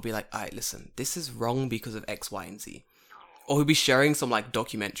 I'll be like, alright, listen, this is wrong because of X, Y, and Z. Or he'll be sharing some like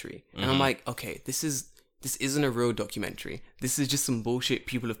documentary. And I'm like, okay, this isn't a real documentary. This is just some bullshit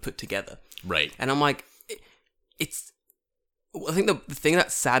people have put together. Right. And I'm like, I think the thing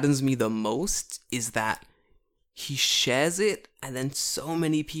that saddens me the most is that he shares it and then so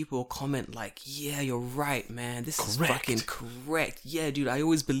many people comment like, yeah, you're right, man. This is fucking correct. Yeah, dude, I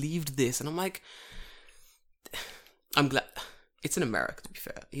always believed this. And I'm like, I'm glad. It's in America, to be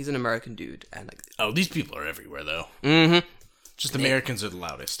fair. He's an American dude. And like, oh, these people are everywhere, though. Mm-hmm. Just Americans are the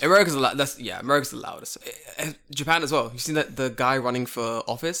loudest. America's the loudest. Japan as well. You seen that the guy running for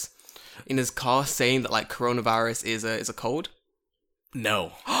office in his car saying that like coronavirus is a cold?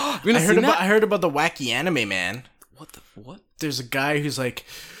 No. I heard about the wacky anime man. What? There's a guy who's like,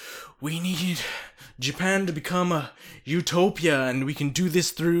 we need Japan to become a utopia and we can do this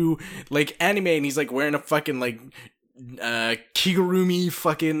through like anime, and he's like wearing a fucking like Kigurumi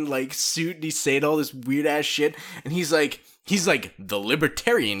fucking like suit, and he's saying all this weird ass shit, and he's like the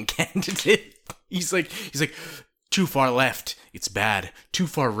libertarian candidate. He's like Too far left, it's bad. Too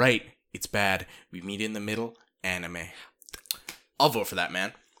far right, it's bad. We meet in the middle, anime. I'll vote for that,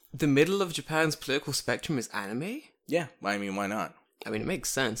 man. The middle of Japan's political spectrum is anime? Yeah, I mean, why not? I mean, it makes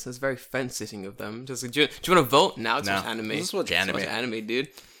sense. It's very fence-sitting of them. Just like, do you want to vote? Now it's watch anime. Let's watch anime. Let's watch anime, dude.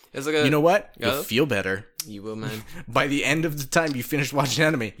 It's like a, You know what? You'll feel better. You will, man. By the end of the time you finish watching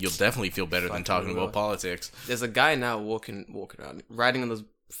anime, you'll definitely feel better than talking about politics. There's a guy now walking around, riding on those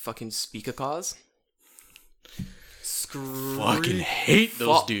fucking speaker cars. Fucking hate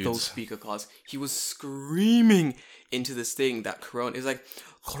those dudes. Those speaker cars. He was screaming into this thing that Corona is like,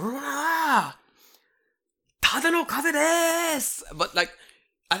 Corona! Tada no kaze desu! But like,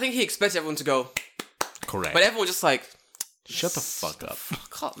 I think he expects everyone to go, correct. But everyone just like, shut the fuck up.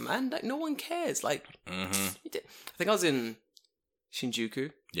 Fuck up, man. Like, no one cares. Like, Mm-hmm. I think I was in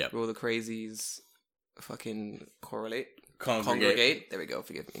Shinjuku. Yep. Where all the crazies fucking Congregate. There we go.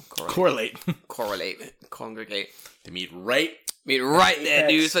 Forgive me. Correlate. Congregate. They meet right there,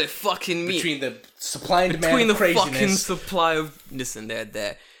 dude. So they fucking meet. between the supply and demand Between the of craziness. fucking supply of... Listen, they're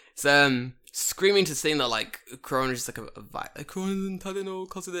there. It's, screaming to saying that, like, Corona's just like a vibe. Like, Corona's Tade no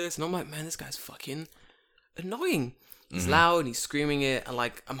kaze desu. And I'm like, man, this guy's fucking annoying. He's loud, he's screaming it, and,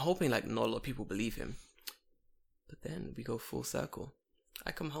 like, I'm hoping, like, not a lot of people believe him. But then we go full circle.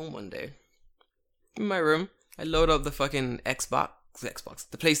 I come home one day. In my room. I load up the fucking Xbox,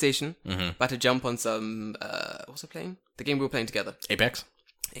 the PlayStation. About to jump on some, what's I playing? The game we were playing together. Apex.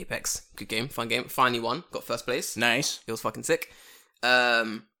 Good game, fun game. Finally won, got first place. Nice. It was fucking sick.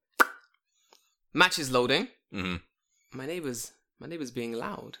 Match is loading. My neighbor's being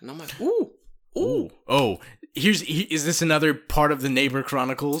loud, and I'm like, ooh. Oh, is this another part of the Neighbor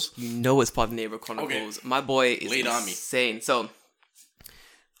Chronicles? You know it's part of Neighbor Chronicles. Okay. My boy is insane. So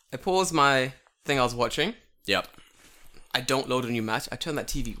I paused my thing I was watching. Yep. I don't load a new match. I turn that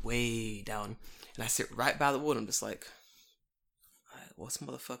TV way down, and I sit right by the wall. I'm just like, what's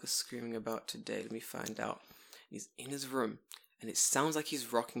motherfucker screaming about today? Let me find out. He's in his room, and it sounds like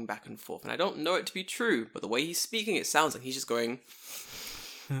he's rocking back and forth. And I don't know it to be true, but the way he's speaking, it sounds like he's just going...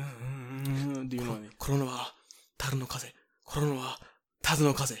 Do you know any? Corona wa taru no kaze. Corona wa taru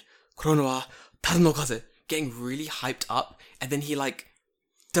no kaze. Corona wa taru no kaze. Getting really hyped up, and then he like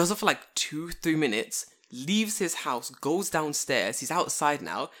does it for like 2-3 minutes, leaves his house, goes downstairs, he's outside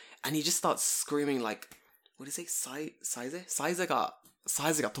now, and he just starts screaming like, what did he say? Saize ga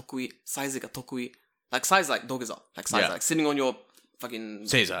tokui. Like saize like dogeza. Like saize like sitting on your fucking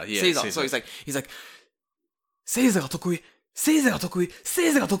Seiza, yeah. Seiza. So he's like Seize ga tokui. Seize ga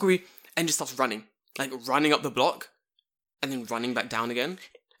tokui. And just starts running. Like running up the block and then running back down again.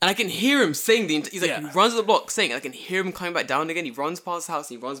 And I can hear him saying he runs the block saying, and I can hear him coming back down again. He runs past the house,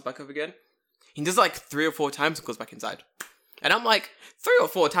 he runs back up again. He does it like 3 or 4 times and goes back inside. And I'm like, 3 or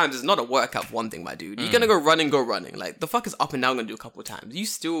 4 times is not a workout for one thing, my dude. You're gonna go running. Like, the fuck is up and down gonna do a couple of times. You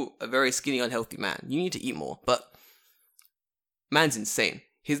still a very skinny, unhealthy man. You need to eat more. But man's insane.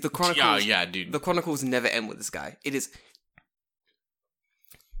 The Chronicles. Yeah, dude. The Chronicles never end with this guy. It is.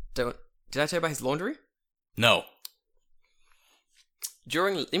 Did I tell you about his laundry? No. You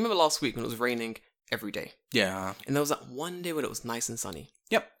remember last week when it was raining every day? Yeah. And there was that one day when it was nice and sunny.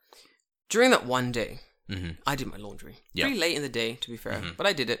 Yep. During that one day, I did my laundry. Yep. Pretty late in the day, to be fair. But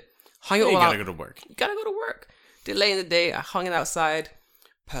I did it. Hung it all you out. gotta go to work. You gotta go to work. Did it late in the day. I hung it outside.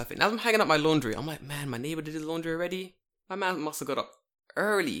 Perfect. Now I'm hanging up my laundry. I'm like, man, my neighbor did his laundry already. My man must have got up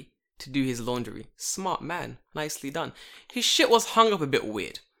early to do his laundry. Smart man. Nicely done. His shit was hung up a bit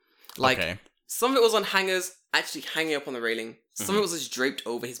weird. Like, some of it was on hangers, actually hanging up on the railing. Some of it was just draped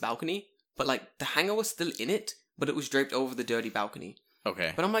over his balcony. But, like, the hanger was still in it, but it was draped over the dirty balcony.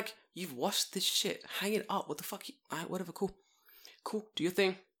 Okay. But I'm like, you've washed this shit. Hang it up. What the fuck? Alright, whatever, cool. Cool, do your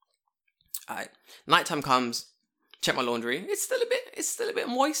thing. Alright. Nighttime comes. Check my laundry. It's still a bit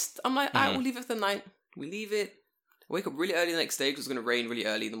moist. I'm like, alright, we'll leave it for the night. We leave it. I wake up really early the next day because it's going to rain really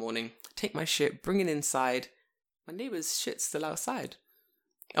early in the morning. Take my shit, bring it inside. My neighbor's shit's still outside.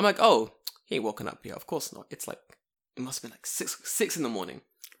 I'm like, oh, he ain't woken up yet. Of course not. It's like, it must have been like 6 in the morning.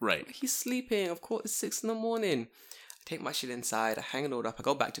 Right. He's sleeping. Of course, it's 6 in the morning. I take my shit inside. I hang it all up. I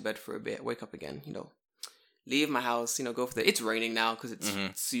go back to bed for a bit. Wake up again. Leave my house. Go for the. It's raining now because it's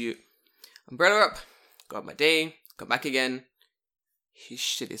umbrella up. Go out my day. Come back again. His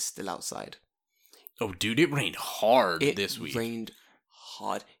shit is still outside. Oh, dude, it rained hard this week. It rained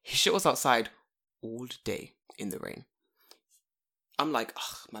hard. His shit was outside all day in the rain. I'm like,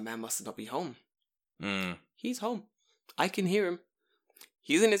 my man must not be home. He's home. I can hear him.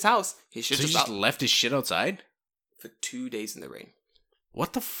 He's in his house. His shit just left his shit outside? For 2 days in the rain.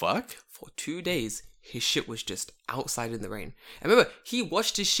 What the fuck? For 2 days, his shit was just outside in the rain. And remember, he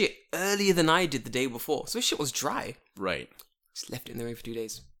washed his shit earlier than I did the day before, so his shit was dry. Right. Just left it in the rain for 2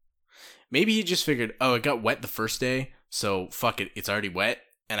 days. Maybe he just figured, oh, it got wet the first day, so fuck it, it's already wet,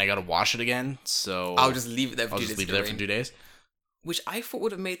 and I gotta wash it again, so I'll just leave it there for 2 days. I'll just leave it there for 2 days. Which I thought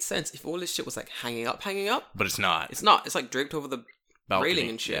would have made sense if all this shit was like hanging up. But it's not. It's not. It's like draped over the Balcony, railing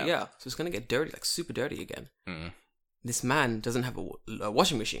and shit. Yeah. So it's gonna get dirty, like super dirty again. Mm. This man doesn't have a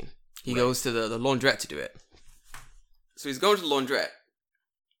washing machine. He goes to the laundrette to do it. So he's going to the laundrette,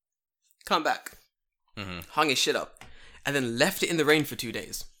 come back, hung his shit up, and then left it in the rain for 2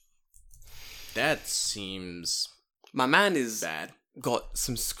 days. That seems My man is bad. got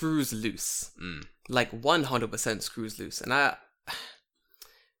some screws loose. Like 100% screws loose. And I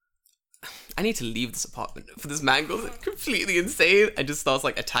need to leave this apartment for this man goes completely insane and just starts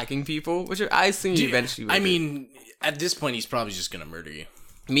like attacking people, which I assume he eventually will. I mean, at this point, he's probably just gonna murder you.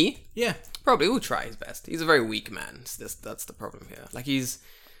 Me? Yeah. Probably will try his best. He's a very weak man. That's the problem here. Like we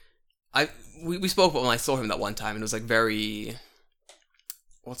spoke about when I saw him that one time, and it was like very,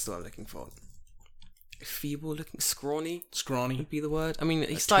 what's the word I'm looking for? Feeble looking, scrawny would be the word. I mean,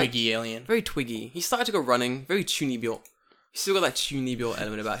 he's Twiggy alien. very twiggy. He started to go running, very tuny built. He's still got that tuny built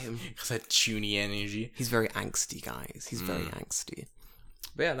element about him. It's that tuny energy. He's very angsty, guys. He's very angsty.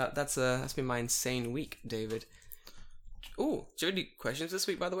 But yeah, that's been my insane week, David. Oh, do you have any questions this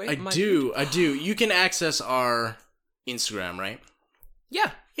week, by the way? I do. You can access our Instagram, right? Yeah.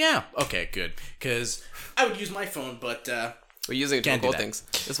 Yeah. Okay, good. Because I would use my phone, but we're using it to can't do record that. things.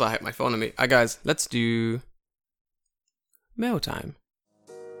 That's why I have my phone on me. Alright, guys, let's do mail time.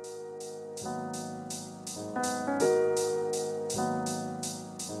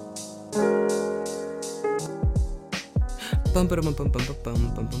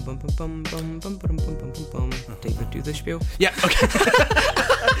 David, do the spiel. Yeah, okay.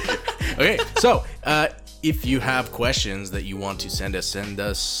 Okay, so if you have questions that you want to send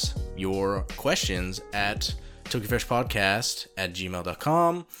us your questions at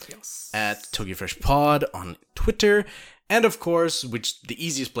TokyoFreshPodcast@gmail.com, Yes. at TokyoFreshPod on Twitter, and of course, which the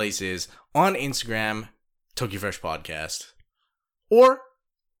easiest place is on Instagram, TokyoFreshPodcast. Or,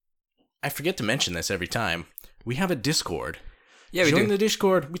 I forget to mention this every time, we have a Discord. Yeah, we Join do. the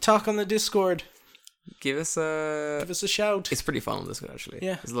Discord. We talk on the Discord. Give us a shout. It's pretty fun on Discord, actually.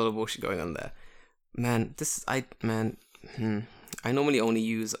 Yeah. There's a lot of bullshit going on there. Man, I normally only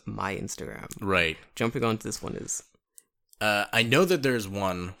use my Instagram. Right. Jumping onto this one is... I know that there's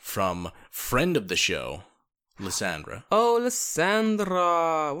one from friend of the show, Lysandra. Oh,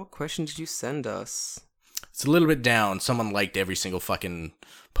 Lysandra! What question did you send us? It's a little bit down. Someone liked every single fucking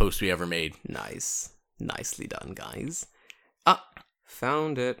post we ever made. Nice. Nicely done, guys. Ah,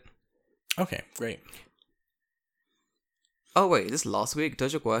 found it. Okay, great. Oh, wait, this last week?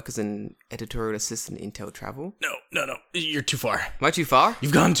 Does your work as an editorial assistant in Intel Travel? No. You're too far. Am I too far?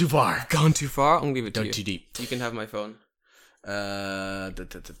 You've gone too far. Gone too far? I'm gonna leave it to Dug you. too deep. You can have my phone. Hang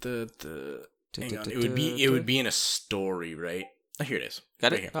on. It would be in a story, right? Oh, here it is.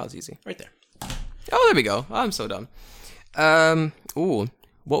 Got right it? Here. That was easy. Right there. Oh, there we go. I'm so done.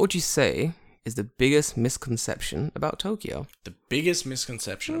 What would you say is the biggest misconception about Tokyo? The biggest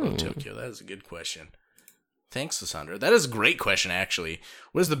misconception about Tokyo? That is a good question. Thanks, Lysandra. That is a great question, actually.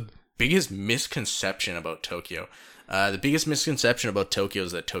 What is the biggest misconception about Tokyo? The biggest misconception about Tokyo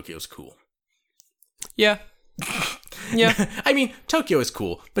is that Tokyo's cool. Yeah. Yeah. I mean, Tokyo is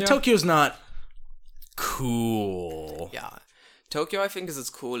cool, but Yeah. Tokyo's not cool. Yeah. Tokyo, I think, is as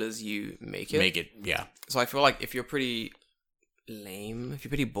cool as you make it. Make it, yeah. So I feel like if you're pretty lame, if you're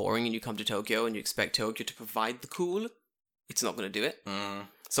pretty boring and you come to Tokyo and you expect Tokyo to provide the cool, it's not going to do it.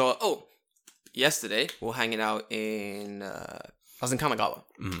 So, yesterday, we were hanging out in... I was in Kanagawa.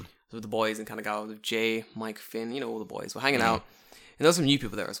 So with the boys in Kanagawa, with Jay, Mike, Finn, all the boys. We're hanging out. And there were some new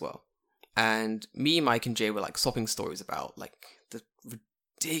people there as well. And me, Mike, and Jay were like swapping stories about like the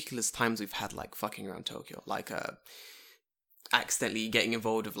ridiculous times we've had like fucking around Tokyo. Like accidentally getting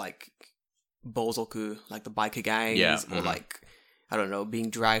involved with like Bozoku, like the biker gangs, or like, I don't know, being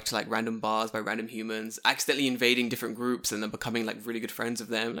dragged to like random bars by random humans, accidentally invading different groups and then becoming like really good friends with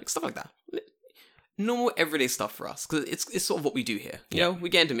them, like stuff like that. Normal everyday stuff for us, because it's sort of what we do here. You know, we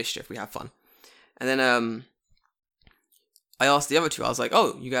get into mischief, we have fun. And then I asked the other two, I was like,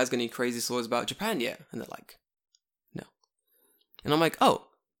 oh, you guys got any crazy stories about Japan yet? And they're like, no. And I'm like, oh,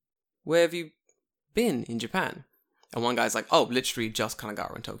 where have you been in Japan? And one guy's like, oh, literally just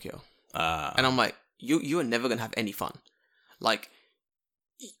Kanagawa in Tokyo. And I'm like, you are never going to have any fun. Like,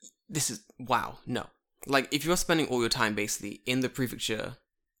 this is, wow, no. Like, if you're spending all your time basically in the prefecture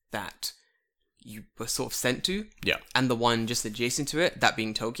that you were sort of sent to, Yeah. and the one just adjacent to it, that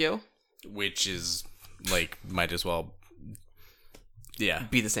being Tokyo. Which is like might as well. Yeah.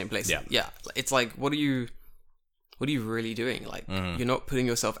 Be the same place. Yeah. It's like, what are you really doing? Like, you're not putting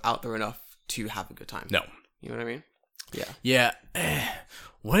yourself out there enough to have a good time. No. You know what I mean? Yeah. Yeah.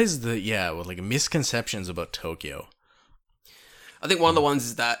 What is like misconceptions about Tokyo? I think one of the ones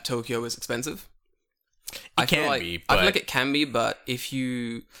is that Tokyo is expensive. I feel like it can be, but if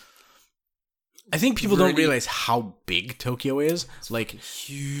you... I think people don't realize how big Tokyo is. Like,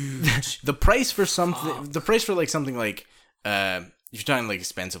 huge. the price for something... The price for, like, something like... if you're talking, like,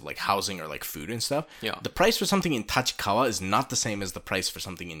 expensive, like, housing or, like, food and stuff. Yeah. The price for something in Tachikawa is not the same as the price for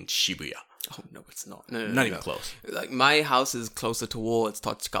something in Shibuya. Oh, no, it's not. No, not even close. Like, my house is closer towards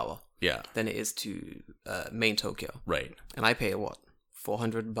Tachikawa. Yeah. Than it is to main Tokyo. Right. And I pay, what,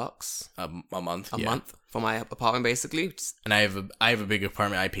 $400 a month? A month for my apartment, basically. And I have a big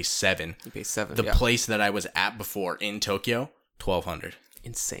apartment. I pay $7. You pay $7. The place that I was at before in Tokyo, $1,200.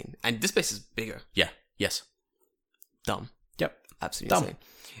 Insane. And this place is bigger. Yeah. Yes. Dumb. Yep. Absolutely insane.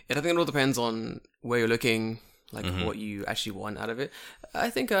 And I think it all depends on where you're looking, like what you actually want out of it.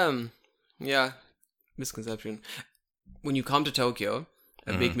 I think, misconception. When you come to Tokyo,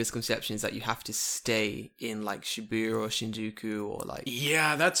 a big misconception is that you have to stay in like Shibuya or Shinjuku or like...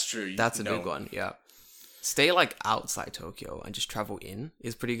 Yeah, that's true. That's a big one, yeah. Stay like outside Tokyo and just travel in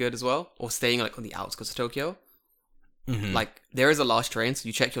is pretty good as well. Or staying like on the outskirts of Tokyo. Like there is a last train, so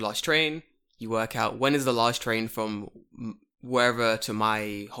you check your last train, you work out when is the last train from wherever to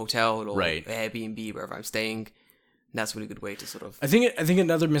my hotel or Airbnb, wherever I'm staying. And that's a really good way to sort of... I think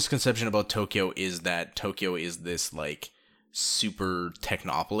another misconception about Tokyo is that Tokyo is this like super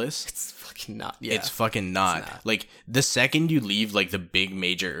technopolis. It's fucking not. Yeah. It's fucking not. Like the second you leave like the big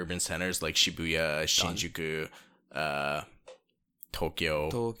major urban centers like Shibuya, Shinjuku,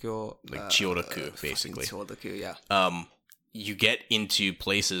 Tokyo, like Chiyodaku, basically. Chiyodaku, yeah. You get into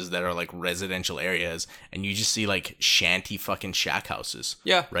places that are like residential areas and you just see like shanty fucking shack houses.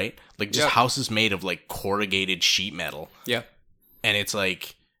 Yeah. Right? Like just houses made of like corrugated sheet metal. Yeah. And it's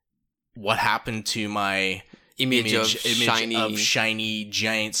like, what happened to my image of shiny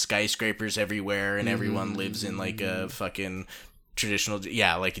giant skyscrapers everywhere and everyone lives in like a fucking traditional...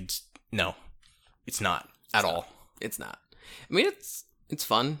 Yeah, like it's not at all. It's not. I mean, it's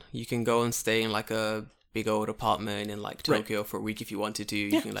fun. You can go and stay in like a big old apartment in like Tokyo for a week if you wanted to.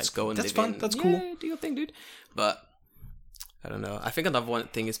 You can like go and live in. That's cool. Do your thing, dude. But I don't know. I think another one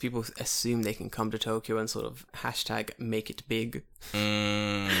thing is people assume they can come to Tokyo and sort of hashtag make it big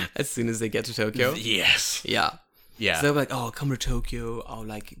as soon as they get to Tokyo. Yes. Yeah. Yeah. So they're like, oh, come to Tokyo. I'll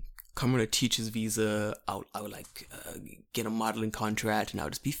like come on a teacher's visa. I'll like get a modeling contract and I'll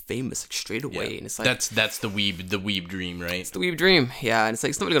just be famous like straight away. Yeah. And it's like that's the weeb dream, right? It's the weeb dream. Yeah, and it's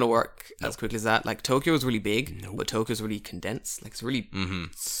like it's not really gonna work as quickly as that. Like Tokyo is really big, but Tokyo is really condensed. Like it's really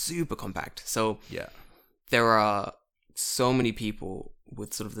super compact. So yeah, there are so many people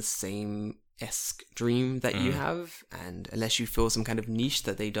with sort of the same esque dream that you have, and unless you fill some kind of niche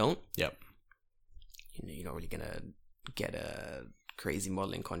that they don't, you're not really gonna get a crazy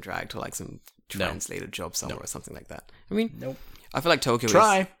modeling contract or like some translator job somewhere or something like that. I mean, I feel like Tokyo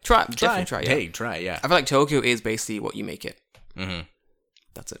definitely try. Yeah. Hey, try. Yeah, I feel like Tokyo is basically what you make it.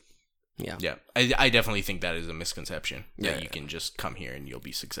 That's it. Yeah. I definitely think that is a misconception that you can just come here and you'll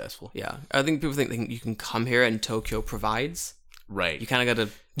be successful. Yeah, I think people think you can come here and Tokyo provides. Right. You kind of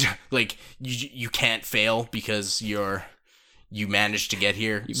gotta like you can't fail because you managed to get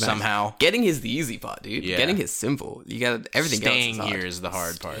here somehow. Getting is the easy part, dude. Yeah. Getting is simple. You got everything. Staying else here is the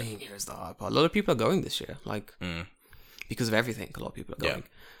hard part. Staying here is the hard part. A lot of people are going this year, like because of everything. A lot of people are going.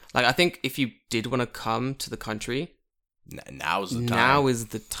 Like I think if you did want to come to the country, now is the time. Now is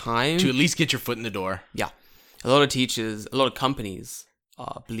the time to at least get your foot in the door. Yeah, a lot of teachers, a lot of companies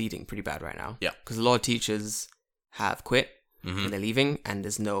are bleeding pretty bad right now. Yeah, because a lot of teachers have quit. And they're leaving, and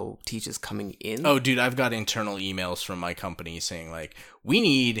there's no teachers coming in. Oh, dude, I've got internal emails from my company saying, like, we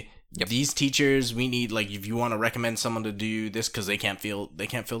need these teachers. We need, like, if you want to recommend someone to do this, because they can't fill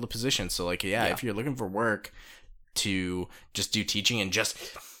the position. So, like, if you're looking for work to just do teaching and just...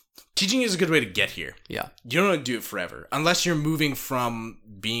 Teaching is a good way to get here. Yeah. You don't want to do it forever. Unless you're moving from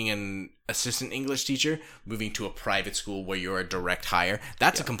being an assistant English teacher, moving to a private school where you're a direct hire.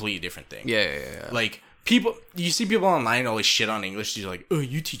 That's a completely different thing. Yeah. Like... You see people online always shit on English. You're like, oh,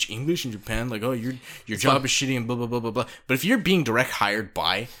 you teach English in Japan? Like, oh, your job is shitty and blah, blah, blah, blah, blah. But if you're being direct hired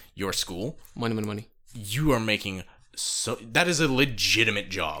by your school... Money. You are making... That is a legitimate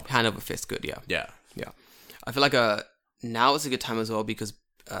job. Hand over fist good, yeah. Yeah. I feel like now is a good time as well because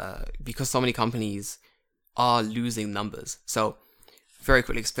so many companies are losing numbers. So, very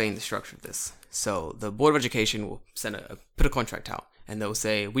quickly explain the structure of this. So, the Board of Education will put a contract out and they'll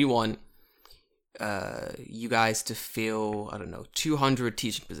say, we want... you guys to fill, I don't know, 200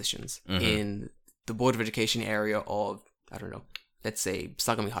 teaching positions in the Board of Education area of, I don't know, let's say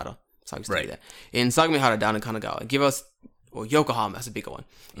Sagamihara. So I used to be there. In Sagamihara down in Kanagawa, give us, or Yokohama, that's a bigger one.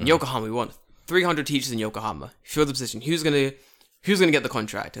 In Yokohama, we want 300 teachers in Yokohama. Fill the position. Who's gonna get the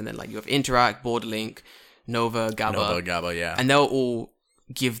contract? And then like you have Interact, BorderLink, Nova, GABA, yeah. And they'll all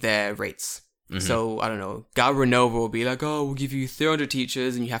give their rates. So, I don't know, GABA and Nova will be like, oh, we'll give you 300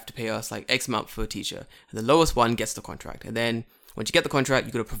 teachers and you have to pay us like X amount per teacher. And the lowest one gets the contract. And then once you get the contract,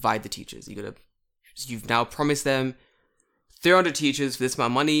 you got to provide the teachers. You've now promised them 300 teachers for this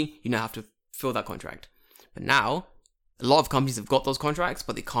amount of money. You now have to fill that contract. But now, a lot of companies have got those contracts,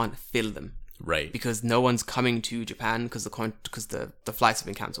 but they can't fill them. Right. Because no one's coming to Japan because the flights have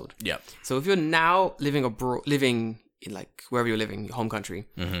been cancelled. Yeah. So if you're now living in like wherever you're living, your home country,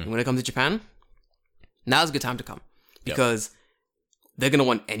 and when it comes to Japan, now's a good time to come because they're going to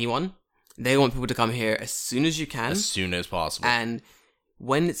want anyone. They want people to come here as soon as you can. As soon as possible. And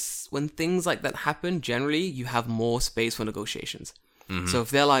when things like that happen, generally you have more space for negotiations. So if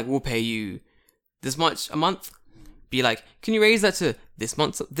they're like, we'll pay you this much a month, be like, can you raise that to this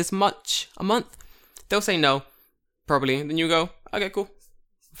much a month? They'll say no, probably. And then you go, okay, cool.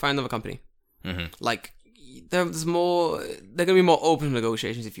 Find another company. Like, they're going to be more open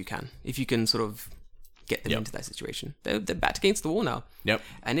negotiations if you can sort of get them into that situation. They're backed against the wall now. Yep.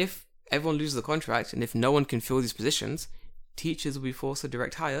 And if everyone loses the contract and if no one can fill these positions, teachers will be forced to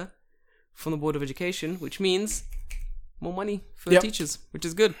direct hire from the Board of Education, which means more money for the teachers, which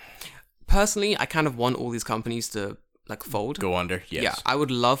is good. Personally, I kind of want all these companies to like fold. Go under, yes. Yeah, I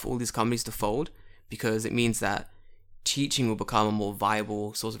would love all these companies to fold because it means that teaching will become a more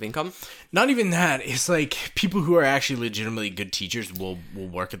viable source of income. Not even that. It's like people who are actually legitimately good teachers will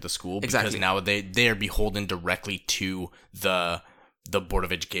work at the school because now they are beholden directly to the Board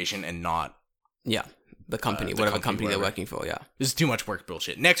of Education and not the company, whatever company they're working for. Yeah, this is too much work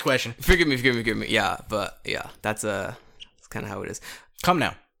bullshit. Next question. Forgive me. Yeah, but yeah, that's kind of how it is. Come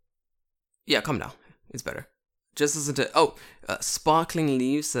now. Yeah, come now. It's better. Just listen to... Sparkling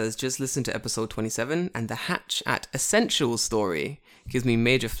Leaves says, just listen to episode 27 and the Hatch at Essential story. Gives me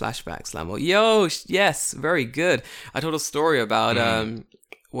major flashbacks, Lamo. Yo, yes, very good. I told a story about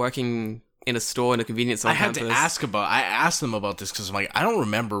working in a store in a convenience store. I asked them about this because I'm like, I don't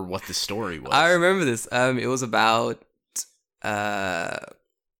remember what the story was. I remember this. It was about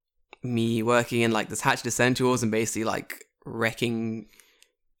me working in like this Hatch at Essentials and basically like wrecking...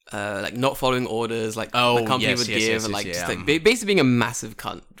 like not following orders, like the company would give, and like just like basically being a massive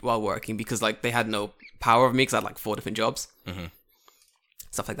cunt while working because like they had no power over me because I had like 4 different jobs,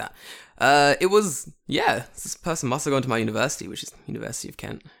 stuff like that. It was this person must have gone to my university, which is University of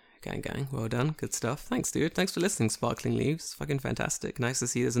Kent. Gang, well done, good stuff. Thanks, dude. Thanks for listening. Sparkling Leaves, fucking fantastic. Nice to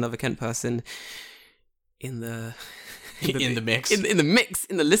see there's another Kent person in the mix, in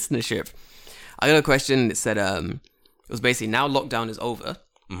the listenership. I got a question. It said it was basically now lockdown is over.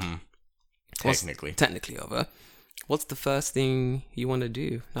 Technically over. What's the first thing you want to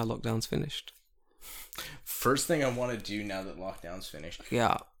do now lockdown's finished? First thing I want to do now that lockdown's finished?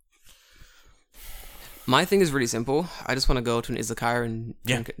 Yeah. My thing is really simple. I just want to go to an izakaya and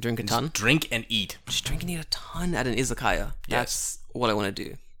drink a ton. Just drink and eat. Just drink and eat a ton at an izakaya. That's what I want to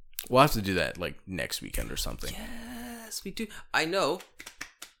do. We'll have to do that like next weekend or something. Yes, we do. I know.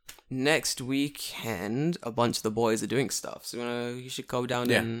 Next weekend, a bunch of the boys are doing stuff. So you should go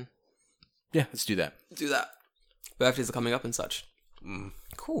down and... Yeah, let's do that. Birthdays are coming up and such.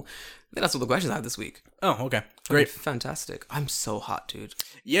 Cool. I think that's all the questions I have this week. Oh, okay. Great. Fantastic. I'm so hot, dude.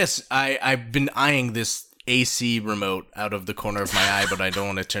 Yes, I've been eyeing this AC remote out of the corner of my eye, but I don't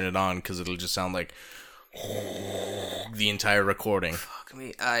want to turn it on because it'll just sound like the entire recording. Fuck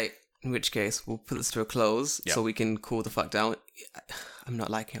me. In which case, we'll put this to a close so we can cool the fuck down. I'm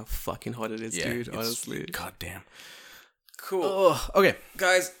not liking how fucking hot it is, dude, honestly. Goddamn. Cool. Okay.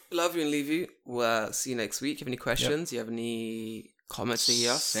 Guys, love you and leave you. We'll see you next week. You have any questions? You have any comments to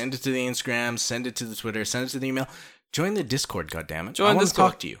us? Send it to the Instagram, send it to the Twitter, send it to the email. Join the Discord, goddammit. I want to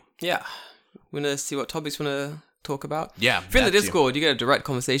talk to you. Yeah. We're going to see what topics we want to talk about. Yeah. If you're in the Discord, you get a direct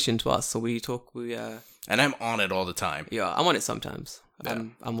conversation to us. So we talk, and I'm on it all the time. Yeah, I'm on it sometimes. Yeah.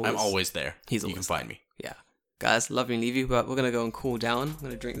 I'm always there. You can find me. Yeah. Guys, love you and leave you, but we're going to go and cool down. I'm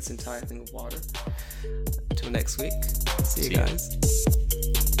going to drink this entire thing of water. Until next week. See you guys.